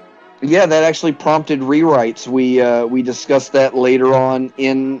 Yeah, that actually prompted rewrites. We discussed that later on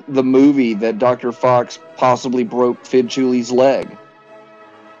in the movie that Dr. Fox possibly broke Fid Chuli's leg.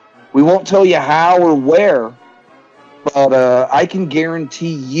 We won't tell you how or where, but I can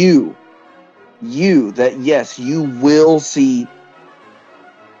guarantee you that yes, you will see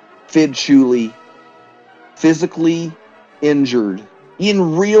Fid Chuli physically injured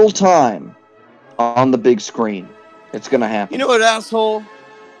in real time on the big screen. It's gonna happen. You know what, asshole?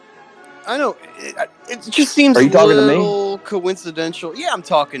 I know it just seems Are a you talking to me? little coincidental. Yeah, I'm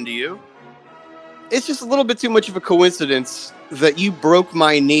talking to you. It's just a little bit too much of a coincidence that you broke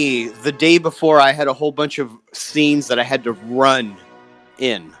my knee the day before I had a whole bunch of scenes that I had to run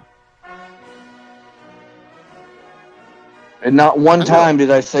in. And not one I time know.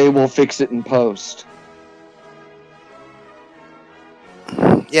 did I say we'll fix it in post.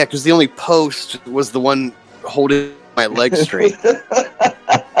 Yeah, because the only post was the one holding my leg straight.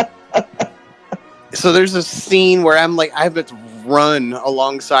 So there's a scene where I'm like, I have to run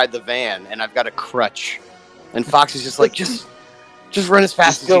alongside the van, and I've got a crutch. And Fox is just like, just run as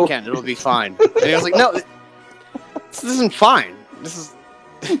fast as you can. It'll be fine. And he was like, no, this isn't fine. This is...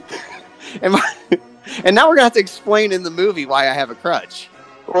 And now we're going to have to explain in the movie why I have a crutch.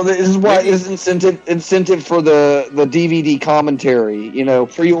 Well, this is why this incentive for the DVD commentary. You know,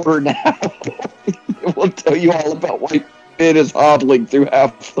 pre-order now. We'll tell you all about why Fid is hobbling through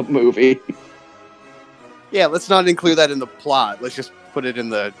half the movie. Yeah, let's not include that in the plot. Let's just put it in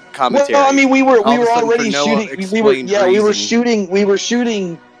the commentary. Well, I mean, we were All of a sudden, already for no shooting. We explained reason. were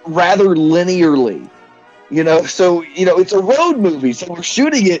shooting rather linearly. You know, so it's a road movie, so we're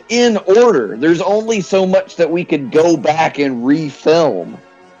shooting it in order. There's only so much that we could go back and refilm,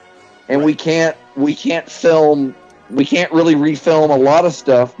 and Right. we can't film. We can't really refilm a lot of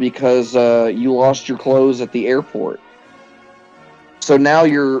stuff because you lost your clothes at the airport. So now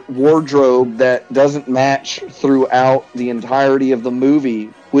your wardrobe that doesn't match throughout the entirety of the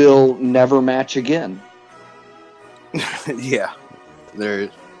movie will never match again. Yeah, there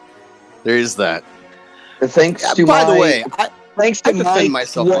is that. Thanks to By my, the way, thanks to I defend my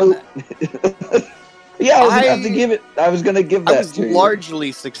myself on quote. that. Yeah, I was gonna have to give it. I was gonna give that I was to you.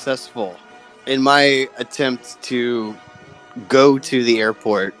 largely successful in my attempt to go to the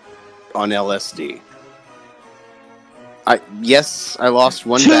airport on LSD. I lost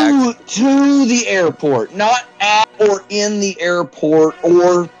one bag. To the airport, not at or in the airport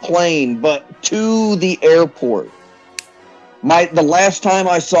or plane, but to the airport. The last time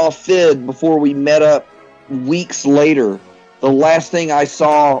I saw Fid before we met up weeks later, the last thing I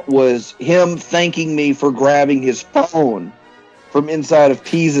saw was him thanking me for grabbing his phone from inside of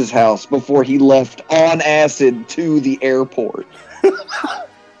Pease's house before he left on acid to the airport.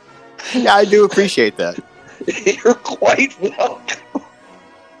 Yeah, I do appreciate that. You're quite welcome.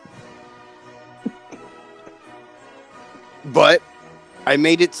 But I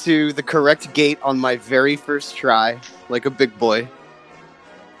made it to the correct gate on my very first try, like a big boy.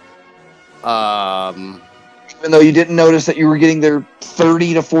 Even though you didn't notice that you were getting there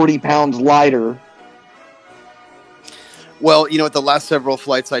 30 to 40 pounds lighter. Well, at the last several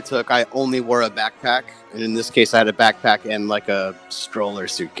flights I took, I only wore a backpack. And in this case, I had a backpack and like a stroller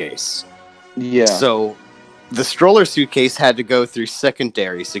suitcase. Yeah. So the stroller suitcase had to go through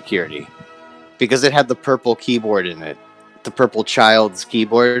secondary security because it had the purple keyboard in it, the purple child's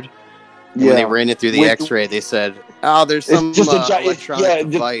keyboard. And when they ran it through the X-ray, they said, "Oh, there's some electronic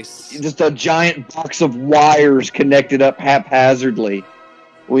device, just a giant box of wires connected up haphazardly."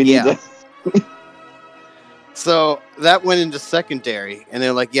 We need to. So that went into secondary, and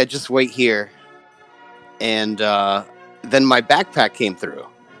they're like, "Yeah, just wait here." And then my backpack came through.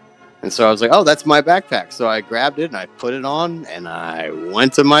 And so I was like, oh, that's my backpack. So I grabbed it and I put it on and I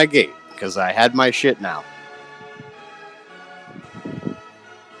went to my gate because I had my shit now.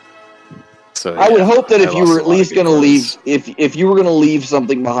 So I would hope that if you were at least going to leave, if you were going to leave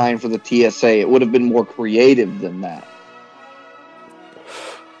something behind for the TSA, it would have been more creative than that.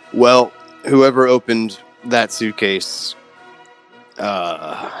 Well, whoever opened that suitcase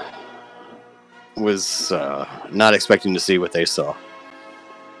was not expecting to see what they saw.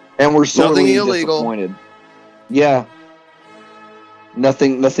 And we're sorely illegal. disappointed. Yeah.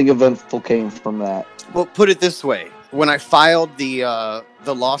 Nothing eventful came from that. Well, put it this way: when I filed the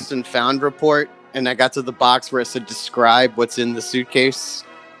lost and found report, and I got to the box where it said "describe what's in the suitcase,"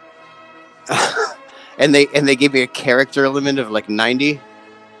 and they gave me a character limit of like 90.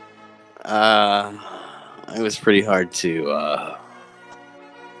 It was pretty hard to.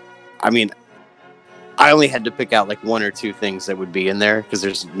 I mean, I only had to pick out like one or two things that would be in there because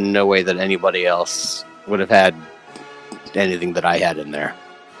there's no way that anybody else would have had anything that I had in there.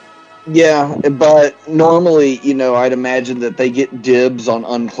 Yeah, but normally, I'd imagine that they get dibs on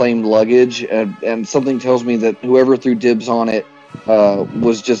unclaimed luggage, and something tells me that whoever threw dibs on it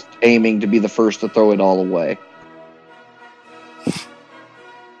was just aiming to be the first to throw it all away.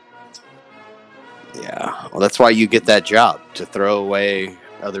 Yeah, well, that's why you get that job, to throw away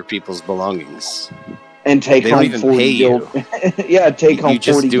other people's belongings. And take they home don't even 40 pay you. Yeah, take home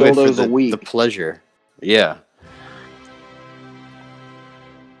 40 dildos a week. The pleasure. Yeah.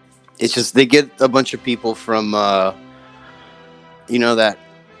 It's just they get a bunch of people from, that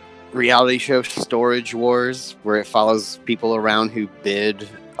reality show Storage Wars, where it follows people around who bid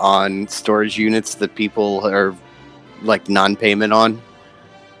on storage units that people are like non-payment on.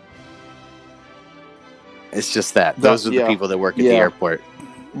 It's just that. Those are the people that work at the airport.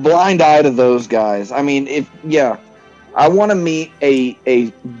 Blind eye to those guys. I mean, I want to meet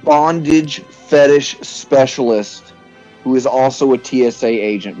a bondage fetish specialist who is also a TSA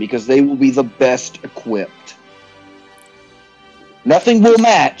agent, because they will be the best equipped. Nothing will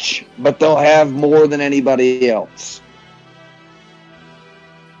match, but they'll have more than anybody else.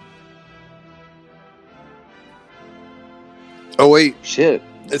 Oh, wait. Shit.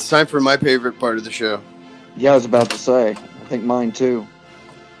 It's time for my favorite part of the show. Yeah, I was about to say. I think mine too.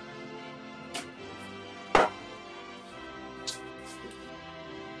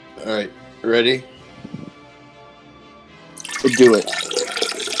 All right. Ready? Do it.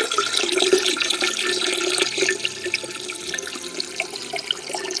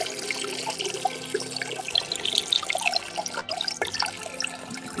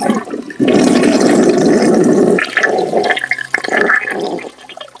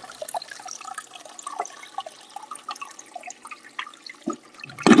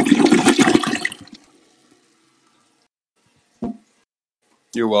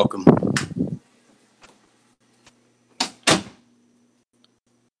 You're welcome.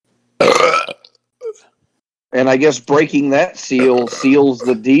 And I guess breaking that seal seals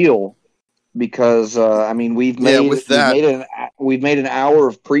the deal, because we've made an hour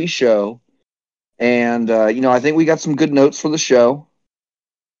of pre-show, and I think we got some good notes for the show,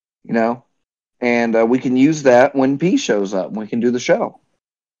 and we can use that when P shows up. We can do the show.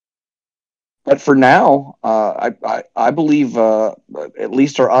 But for now, I believe at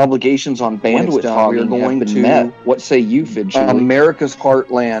least our obligations on bandwidth hogging have been met. What say you, Fid? America's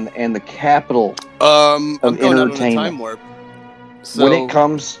heartland and the capital of entertainment. So when it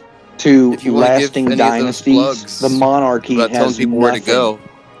comes to lasting dynasties, the monarchy has people where to go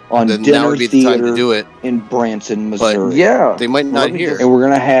on then Dinner now would be the Theater time to do it. in Branson, Missouri. But yeah, they might not hear. And we're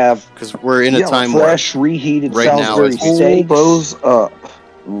gonna have because we're in a time fresh, reheated right Salisbury steaks. Those up.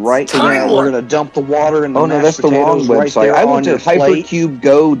 Right now, we're going to dump the water in the mashed potatoes right there. I went to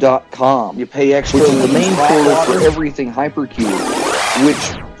hypercubego.com. You pay extra, which is the main portal for everything Hypercube, which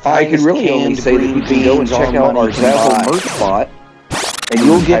I could really only say that you can go and check out our Zazzle merch spot, and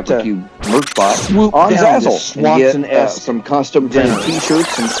you'll get Hypercube merch spot on Zazzle and get some custom printed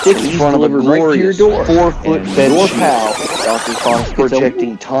t-shirts and stickies delivered right to your door. 4-foot bed your pal, Dr. Fox,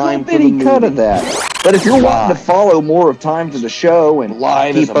 projecting time for the movie. Cut of that. But if you're wanting to follow more of Time for the Show and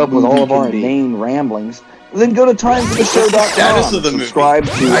keep up with all of our inane ramblings, then go to timefortheshow.com. Status of the subscribe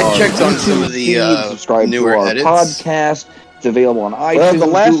movie. To I checked on some of the subscribe newer to our edits. Podcast. It's available on iTunes, Google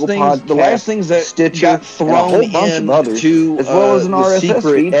Podcasts, the last things that Stitcher, got thrown and a whole bunch of others, into, as well as an the RSS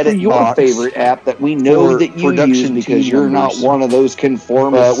secret feed for edit your box favorite app that we know that you use because you're not one of those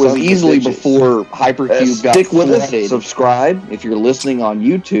conformists. Was easily before Hypercube got stick with flooded. us. Subscribe if you're listening on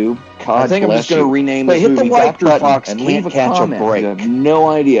YouTube. God I think I'm bless just going to you. rename But this hit movie the like Dr. button Fox and Can't leave a Catch a comment. Break. You have no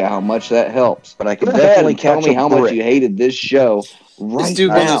idea how much that helps, but I can definitely tell me how much you hated this show right Let's do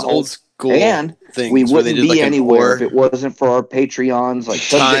now. one of those old school And things we where they wouldn't did be like an anywhere or if it wasn't for our Patreons like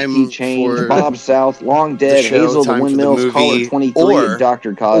Subject time Key Change, for Bob South, Long Dead, show, Hazel, the time for the Windmills, movie, Caller 23, or and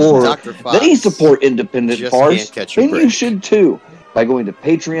Dr. Cosmo. Dr. Fox They support independent just farce, can't catch a then you break. should too. By going to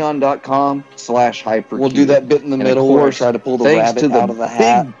patreon.com/hypercube. We'll do that bit in the And middle of where I course, try to pull the thanks rabbit to the out of the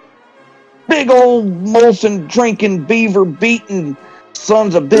hat. Big old Molson drinking, beaver beating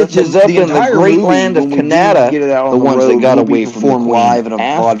sons of bitches up in the great land of Canada, the ones that got away from the Queen live in a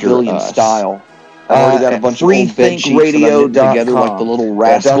vaudevillian style. I've already got a bunch of old bed sheets that I'm knitting together, like the little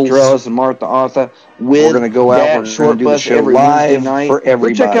rascals. Dr. Ellis and Martha Arthur. We're going to go out. We're going to do the show every live night for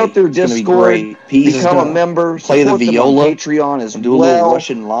everybody. Check out their Discord. Become a member. Play the viola. Patreon as do a little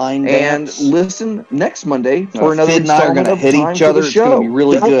Russian line dance. And listen next Monday for another Fid and I are going to hit each other. It's going to be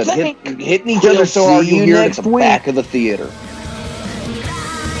really good. Hitting each other so hard you hear it at the back of the theater.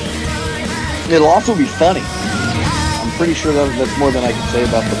 It'll also be funny. I'm pretty sure that's more than I can say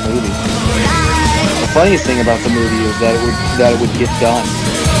about the movie. The funniest thing about the movie is that it would get done.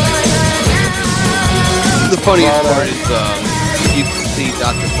 The funniest part is you can see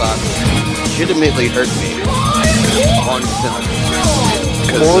Dr. Faux legitimately hurt me on film.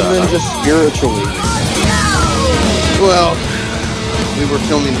 More than just spiritually. Well, we were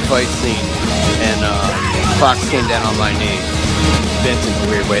filming the fight scene, and Fox came down on my knee, bent in a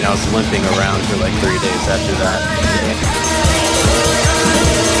weird way, and I was limping around for like 3 days after that.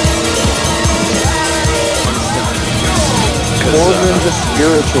 More than just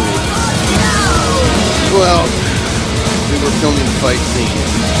spiritually. Well, we were filming the fight scene,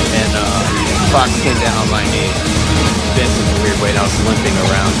 and Fox came down on my knee, bent in a weird way, and I was limping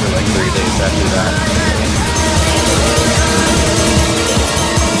around for like 3 days after that.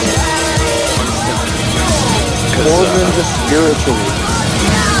 More than just spiritually.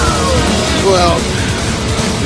 Well,